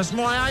daughter. That's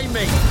my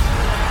Amy.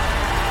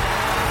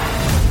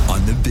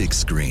 on the big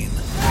screen.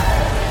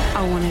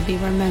 I want to be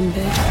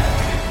remembered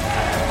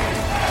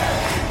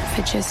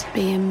for just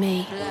being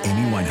me.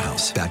 Amy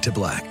Winehouse, Back to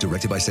Black,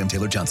 directed by Sam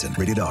Taylor Johnson.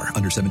 Rated R,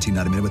 under 17,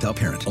 not a minute without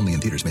parent. Only in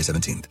theaters May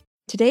 17th.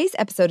 Today's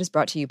episode is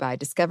brought to you by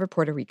Discover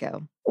Puerto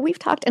Rico. We've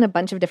talked in a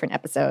bunch of different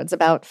episodes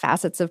about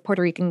facets of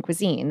Puerto Rican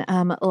cuisine,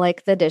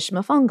 like the dish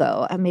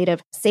mofongo, made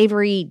of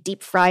savory,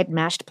 deep-fried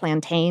mashed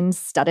plantains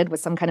studded with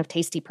some kind of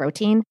tasty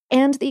protein,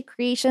 and the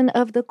creation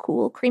of the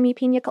cool, creamy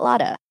pina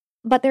colada.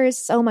 But there is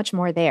so much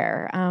more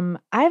there.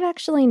 I've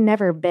actually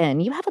never been.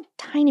 You have a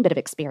tiny bit of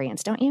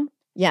experience, don't you?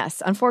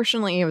 Yes,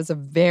 unfortunately, it was a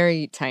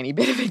very tiny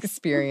bit of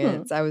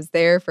experience. I was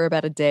there for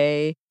about a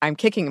day. I'm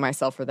kicking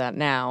myself for that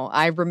now.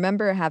 I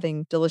remember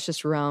having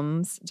delicious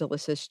rums,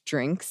 delicious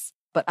drinks,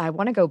 but I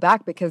want to go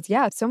back because,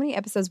 yeah, so many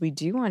episodes we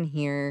do on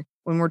here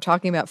when we're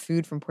talking about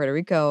food from Puerto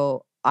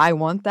Rico. I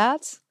want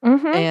that,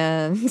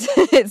 and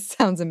it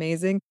sounds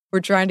amazing.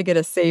 We're trying to get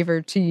a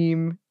Savor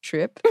team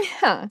trip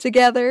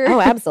together. Oh,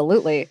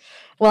 absolutely.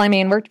 Well, I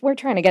mean, we're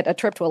trying to get a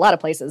trip to a lot of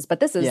places, but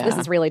this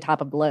is really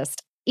top of the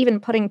list.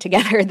 Even putting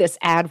together this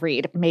ad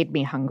read made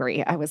me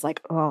hungry. I was like,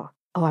 oh,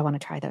 I want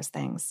to try those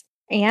things.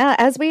 Yeah,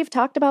 as we've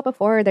talked about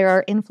before, there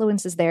are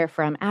influences there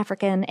from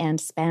African and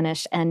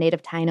Spanish and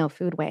native Taino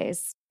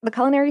foodways. The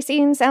culinary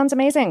scene sounds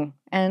amazing,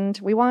 and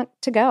we want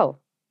to go,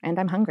 and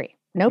I'm hungry.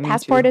 No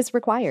passport is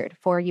required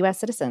for U.S.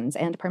 citizens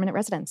and permanent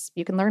residents.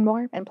 You can learn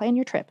more and plan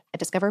your trip at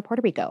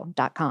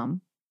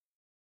discoverpuertorico.com.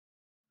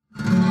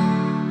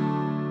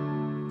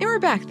 And we're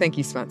back. Thank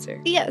you,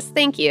 sponsor. Yes,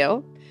 thank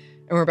you.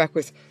 And we're back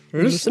with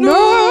Listener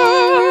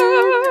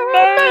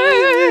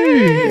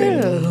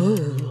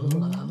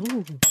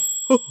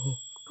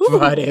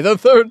Friday the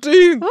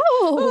 13th.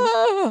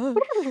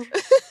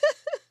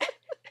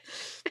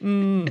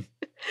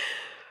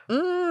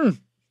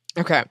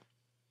 Okay.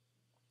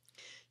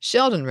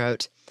 Sheldon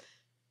wrote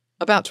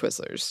about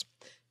Twizzlers.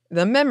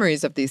 The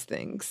memories of these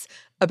things.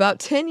 About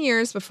 10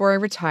 years before I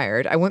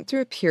retired, I went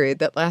through a period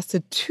that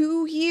lasted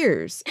 2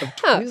 years of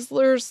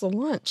Twizzlers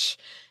lunch.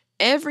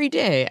 Every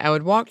day, I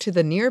would walk to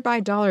the nearby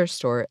dollar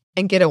store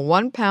and get a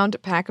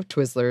 1-pound pack of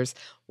Twizzlers,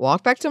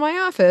 walk back to my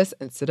office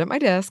and sit at my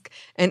desk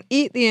and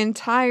eat the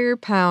entire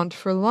pound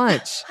for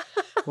lunch.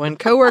 When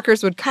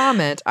coworkers would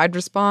comment, I'd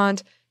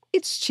respond,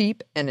 "It's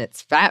cheap and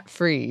it's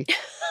fat-free."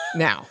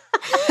 Now,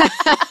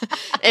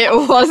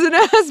 it wasn't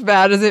as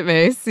bad as it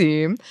may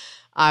seem.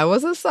 I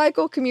was a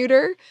cycle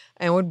commuter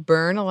and would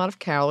burn a lot of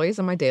calories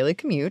on my daily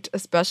commute,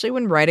 especially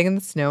when riding in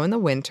the snow in the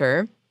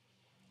winter.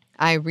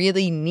 I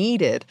really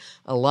needed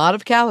a lot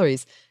of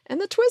calories, and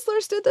the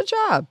Twizzlers did the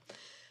job.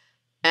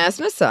 As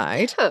an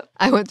aside, Huh.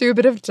 I went through a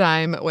bit of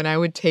time when I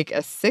would take a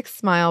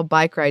 6-mile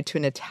bike ride to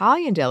an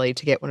Italian deli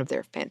to get one of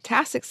their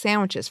fantastic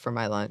sandwiches for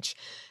my lunch.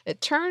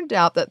 It turned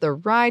out that the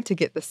ride to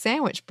get the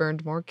sandwich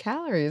burned more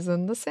calories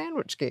than the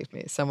sandwich gave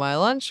me. So my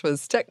lunch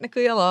was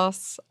technically a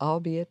loss,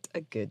 albeit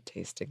a good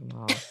tasting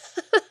loss.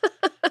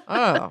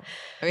 Oh,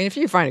 I mean, if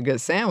you find a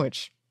good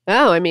sandwich.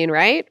 Oh, I mean,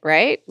 right?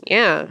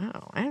 Yeah.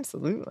 Oh,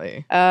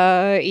 absolutely.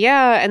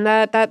 Yeah, and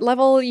that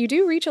level, you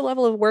do reach a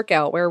level of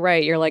workout where,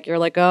 right, you're like,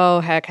 oh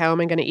heck, how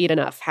am I going to eat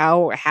enough?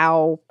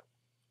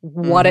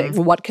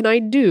 What can I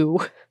do?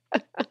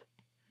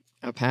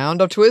 A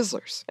pound of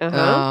Twizzlers.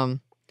 Uh-huh.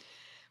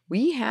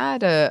 We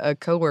had a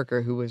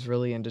coworker who was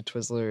really into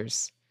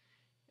Twizzlers,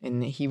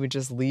 and he would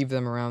just leave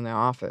them around the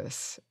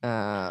office. In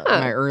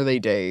my early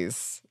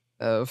days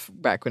of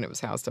back when it was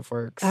How Stuff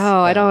Works.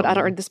 Oh, I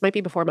don't. This might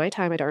be before my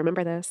time. I don't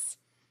remember this.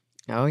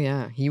 Oh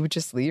yeah, he would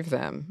just leave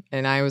them,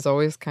 and I was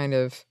always kind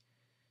of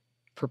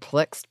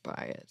perplexed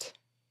by it.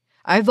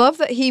 I love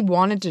that he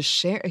wanted to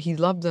share. He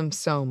loved them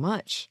so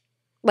much.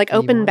 Like He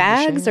open wanted to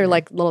bags or share.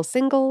 like little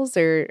singles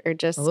or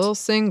just Little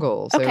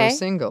singles. They were Okay.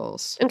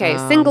 singles. Okay,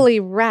 singly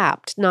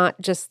wrapped, not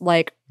just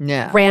like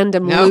Yeah.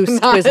 random No,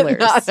 loose not, Twizzlers.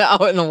 Not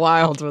out in the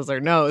wild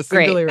Twizzler. No,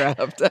 Great. singly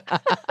wrapped.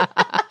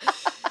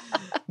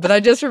 But I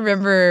just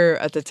remember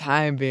at the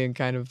time being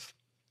kind of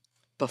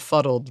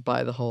befuddled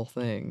by the whole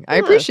thing. I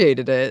Huh.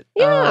 appreciated it.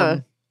 Yeah.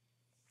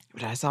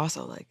 But I was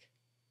also like,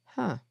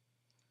 huh.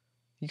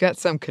 You got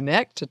some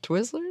connect to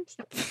Twizzlers?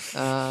 Is this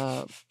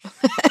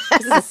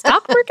a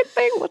stock market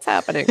thing? What's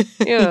happening?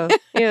 Yeah.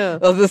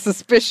 Well, the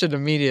suspicion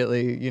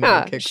immediately,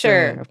 kicks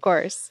Sure, in. of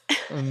course.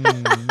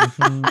 Mhm.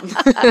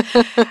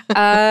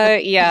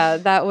 Yeah,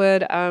 that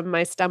would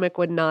my stomach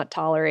would not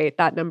tolerate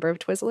that number of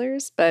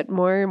Twizzlers, but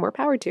more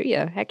power to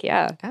you. Heck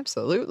yeah.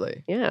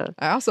 Absolutely. Yeah.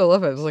 I also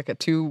love it. It was like a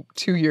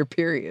two-year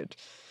period.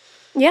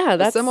 Yeah, As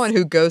that's someone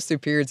who goes through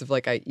periods of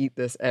like I eat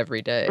this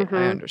every day, I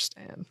Mhm.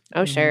 understand.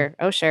 Oh sure.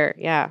 Oh sure.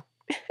 Yeah.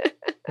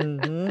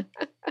 Mhm.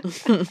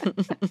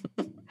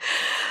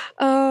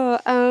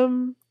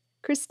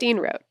 Christine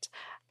wrote,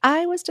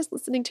 I was just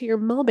listening to your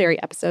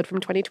mulberry episode from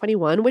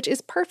 2021, which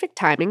is perfect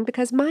timing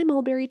because my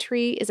mulberry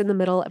tree is in the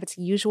middle of its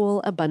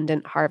usual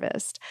abundant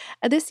harvest.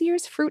 This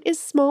year's fruit is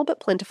small but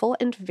plentiful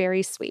and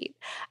very sweet.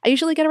 I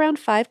usually get around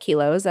 5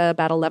 kilos,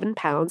 about 11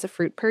 pounds of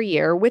fruit per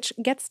year, which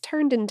gets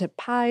turned into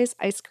pies,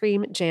 ice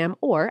cream, jam,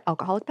 or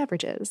alcoholic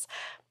beverages.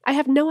 I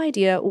have no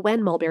idea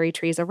when mulberry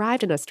trees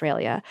arrived in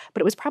Australia,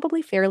 but it was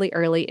probably fairly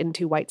early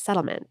into white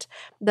settlement.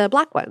 The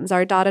black ones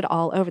are dotted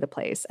all over the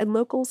place, and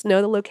locals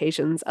know the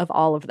locations of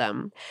all of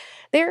them.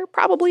 They're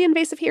probably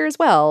invasive here as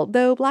well,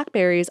 though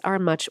blackberries are a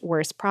much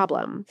worse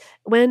problem.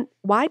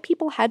 Why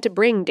people had to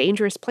bring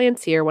dangerous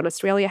plants here when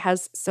Australia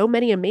has so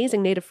many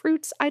amazing native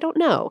fruits, I don't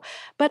know.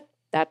 But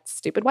that's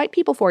stupid white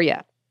people for you.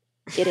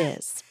 It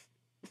is.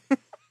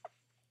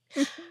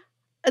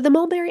 The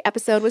mulberry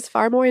episode was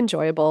far more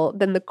enjoyable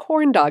than the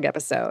corn dog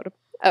episode.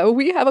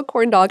 We have a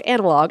corn dog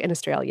analog in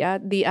Australia,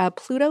 the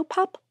Pluto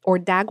pup or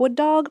Dagwood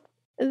dog.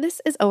 This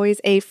is always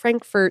a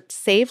Frankfurt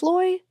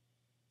Saveloy?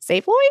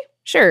 Saveloy?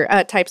 Sure,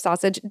 type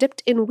sausage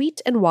dipped in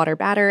wheat and water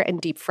batter and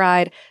deep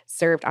fried,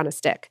 served on a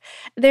stick.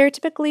 They're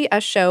typically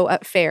a show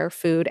fair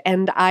food,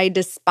 and I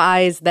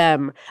despise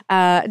them,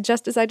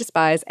 just as I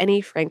despise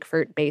any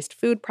Frankfurt-based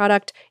food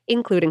product,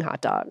 including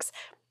hot dogs.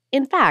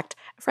 In fact,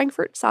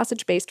 Frankfurt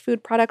sausage-based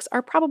food products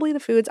are probably the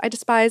foods I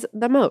despise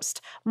the most,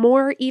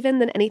 more even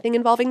than anything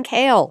involving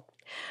kale.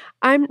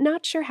 I'm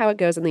not sure how it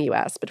goes in the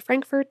US, but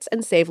Frankfurts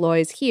and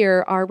Saveloys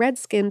here are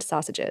red-skinned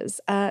sausages.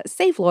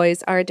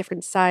 Saveloys are a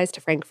different size to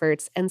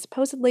Frankfurts and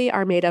supposedly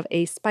are made of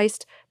a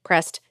spiced,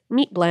 pressed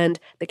meat blend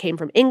that came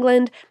from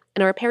England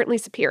and are apparently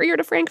superior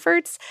to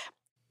Frankfurts.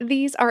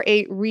 These are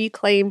a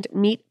reclaimed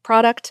meat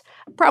product,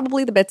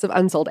 probably the bits of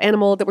unsold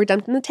animal that were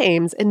dumped in the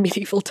Thames in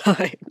medieval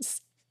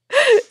times.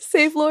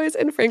 Saveloys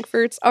and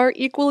Frankfurts are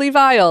equally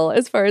vile,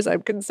 as far as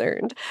I'm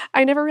concerned.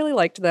 I never really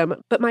liked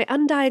them, but my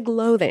undying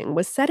loathing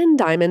was set in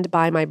diamond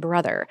by my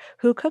brother,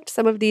 who cooked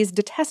some of these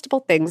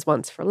detestable things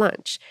once for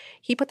lunch.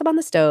 He put them on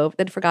the stove,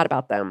 then forgot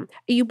about them.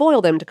 You boil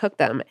them to cook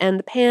them, and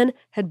the pan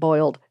had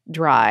boiled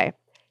dry.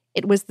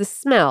 It was the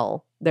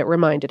smell that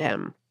reminded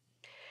him.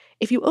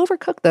 If you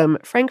overcook them,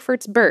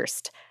 Frankfurts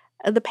burst.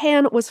 The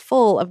pan was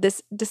full of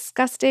this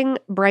disgusting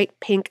bright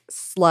pink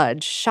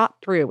sludge shot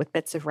through with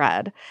bits of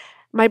red.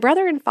 My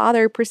brother and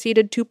father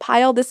proceeded to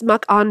pile this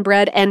muck on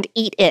bread and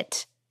eat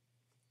it.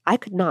 I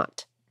could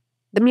not.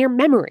 The mere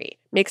memory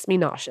makes me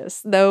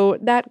nauseous, though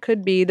that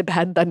could be the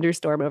bad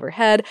thunderstorm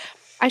overhead.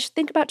 I should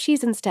think about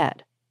cheese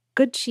instead.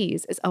 Good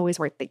cheese is always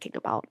worth thinking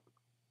about.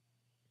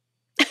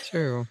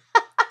 True.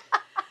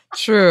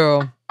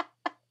 True.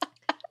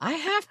 I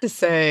have to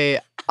say,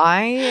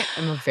 I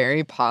am a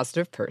very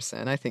positive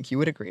person. I think you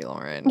would agree,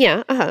 Lauren.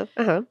 Yeah,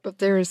 But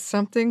there is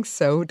something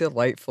so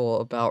delightful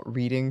about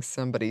reading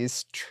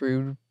somebody's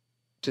true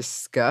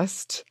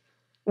disgust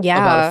about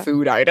Yeah, a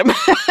food item.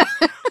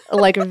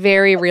 like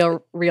very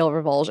real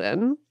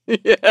revulsion.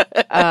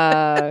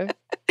 Yeah.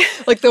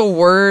 Like the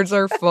words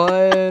are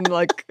fun.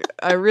 Like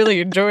I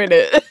really enjoyed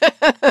it.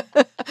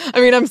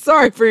 I mean, I'm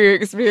sorry for your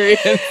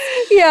experience.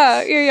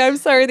 Yeah. I'm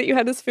sorry that you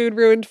had this food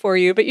ruined for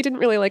you, but you didn't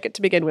really like it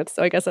to begin with,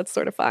 so I guess that's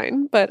sort of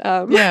fine. But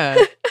Yeah.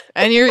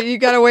 And you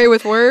got away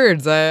with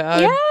words.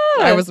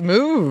 I was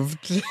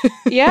moved.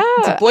 Yeah.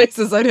 To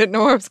places I didn't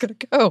know I was going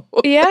to go.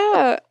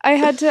 Yeah, I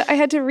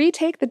had to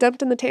retake the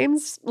Dumped in the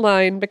Thames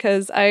line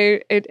because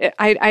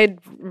I'd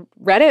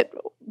read it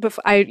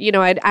before.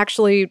 I'd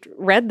actually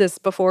read this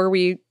before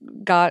we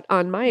got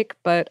on mic,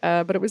 but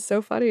it was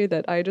so funny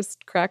that I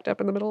just cracked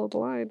up in the middle of the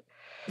line.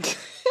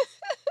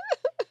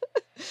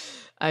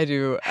 I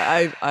do.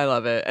 I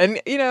love it.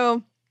 And,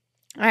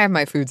 I have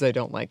my foods I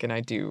don't like, and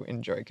I do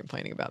enjoy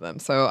complaining about them.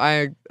 So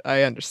I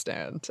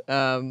understand.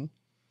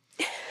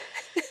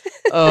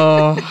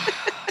 Oh,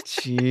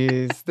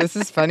 jeez. This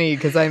is funny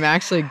because I'm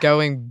actually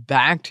going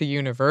back to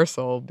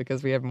Universal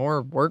because we have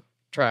more work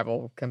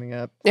travel coming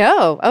up.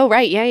 Oh,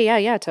 right.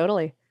 Yeah,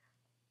 totally.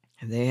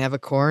 And they have a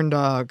corn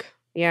dog.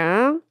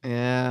 Yeah?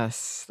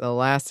 Yes. The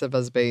Last of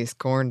Us based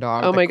corn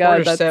dog. Oh my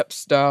God.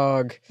 Cordyceps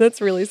dog.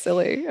 That's really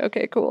silly.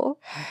 Okay, cool.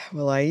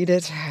 Will I eat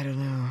it? I don't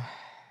know.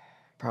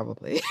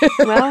 Probably.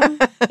 Well,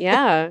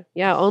 yeah.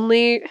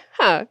 Only,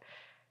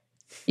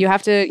 You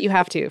have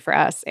to for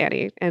us,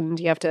 Annie, and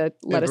you have to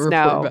let us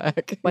know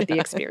what the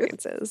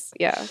experience is.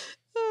 Yeah.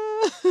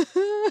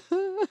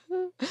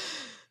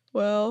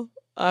 Well,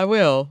 I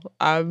will.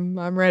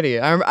 I'm ready.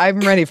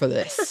 I'm ready for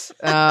this.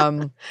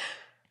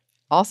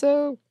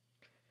 Also,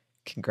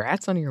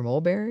 congrats on your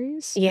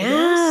mulberries.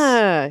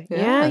 Yeah. Let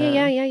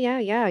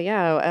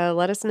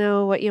us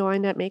know what you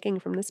wind up making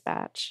from this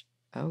batch.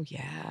 Oh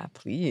yeah,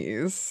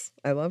 please.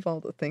 I love all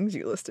the things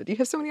you listed. You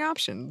have so many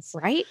options.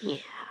 Right? Yeah.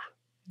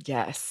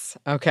 Yes.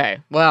 Okay.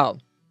 Well,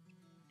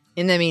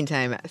 in the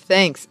meantime,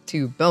 thanks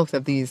to both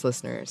of these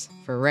listeners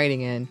for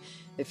writing in.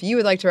 If you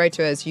would like to write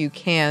to us, you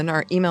can.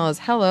 Our email is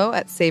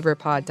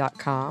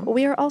hello@savorpod.com.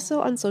 We are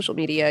also on social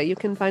media. You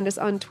can find us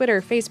on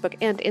Twitter, Facebook,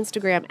 and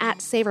Instagram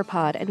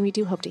 @SavorPod, and we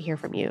do hope to hear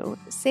from you.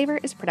 Savor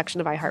is a production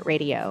of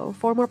iHeartRadio.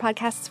 For more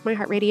podcasts from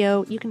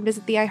iHeartRadio, you can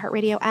visit the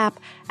iHeartRadio app,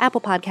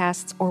 Apple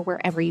Podcasts, or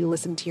wherever you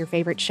listen to your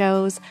favorite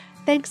shows.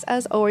 Thanks,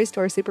 as always,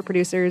 to our super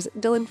producers,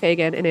 Dylan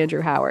Fagan and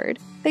Andrew Howard.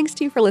 Thanks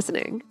to you for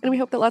listening, and we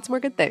hope that lots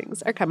more good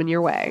things are coming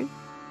your way.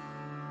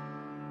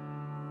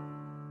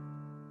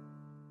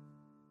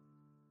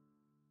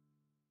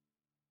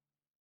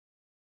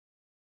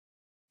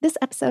 This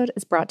episode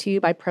is brought to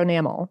you by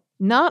Pronamel.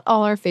 Not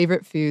all our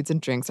favorite foods and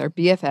drinks are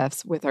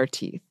BFFs with our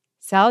teeth.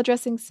 Salad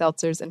dressings,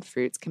 seltzers, and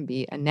fruits can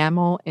be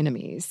enamel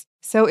enemies.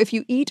 So if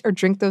you eat or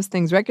drink those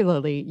things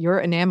regularly, your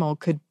enamel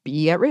could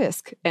be at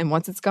risk. And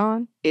once it's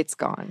gone, it's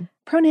gone.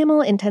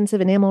 Pronamel Intensive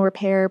Enamel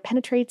Repair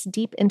penetrates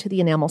deep into the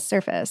enamel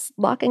surface,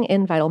 locking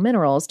in vital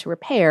minerals to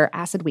repair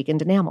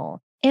acid-weakened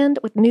enamel. And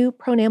with new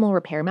Pronamel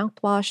Repair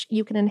mouthwash,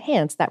 you can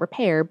enhance that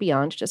repair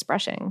beyond just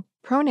brushing.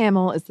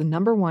 Pronamel is the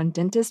 #1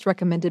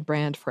 dentist-recommended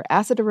brand for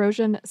acid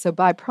erosion, so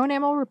buy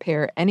Pronamel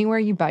Repair anywhere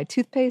you buy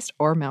toothpaste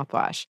or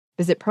mouthwash.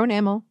 Visit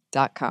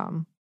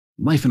pronamel.com.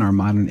 Life in our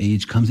modern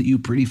age comes at you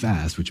pretty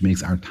fast, which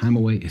makes our time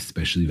away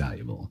especially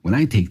valuable. When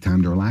I take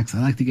time to relax,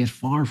 I like to get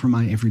far from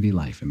my everyday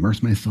life,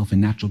 immerse myself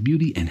in natural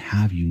beauty, and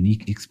have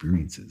unique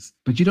experiences.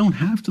 But you don't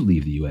have to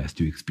leave the U.S.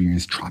 to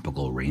experience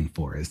tropical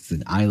rainforests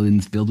and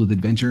islands filled with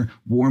adventure,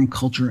 warm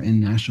culture, and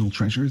national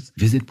treasures.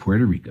 Visit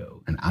Puerto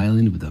Rico, an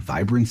island with a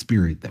vibrant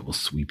spirit that will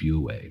sweep you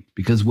away.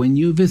 Because when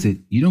you visit,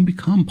 you don't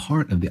become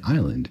part of the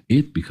island,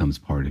 it becomes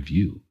part of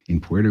you. In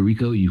Puerto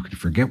Rico, you can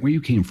forget where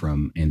you came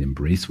from and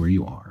embrace where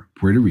you are.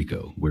 Puerto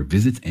Rico, where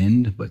visits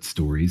end, but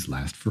stories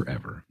last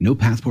forever. No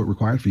passport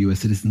required for U.S.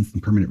 citizens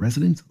and permanent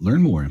residents.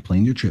 Learn more and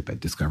plan your trip at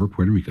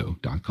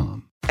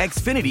discoverpuertorico.com.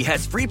 Xfinity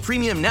has free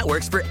premium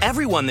networks for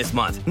everyone this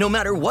month, no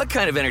matter what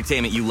kind of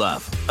entertainment you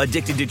love.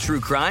 Addicted to true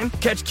crime?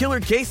 Catch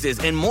killer cases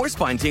and more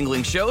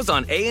spine-tingling shows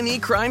on A&E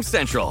Crime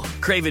Central.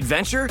 Crave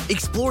adventure?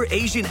 Explore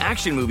Asian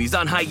action movies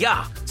on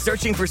Hi-Ya.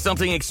 Searching for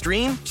something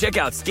extreme? Check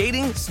out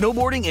skating,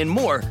 snowboarding, and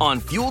more on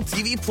Fuel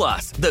TV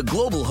Plus, the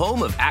global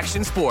home of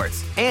action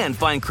sports. And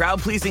find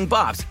crowd-pleasing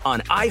bops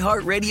on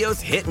iHeartRadio's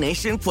Hit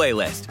Nation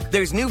playlist.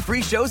 There's new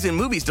free shows and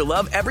movies to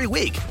love every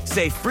week.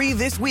 Say free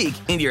this week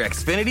in your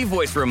Xfinity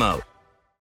voice remote.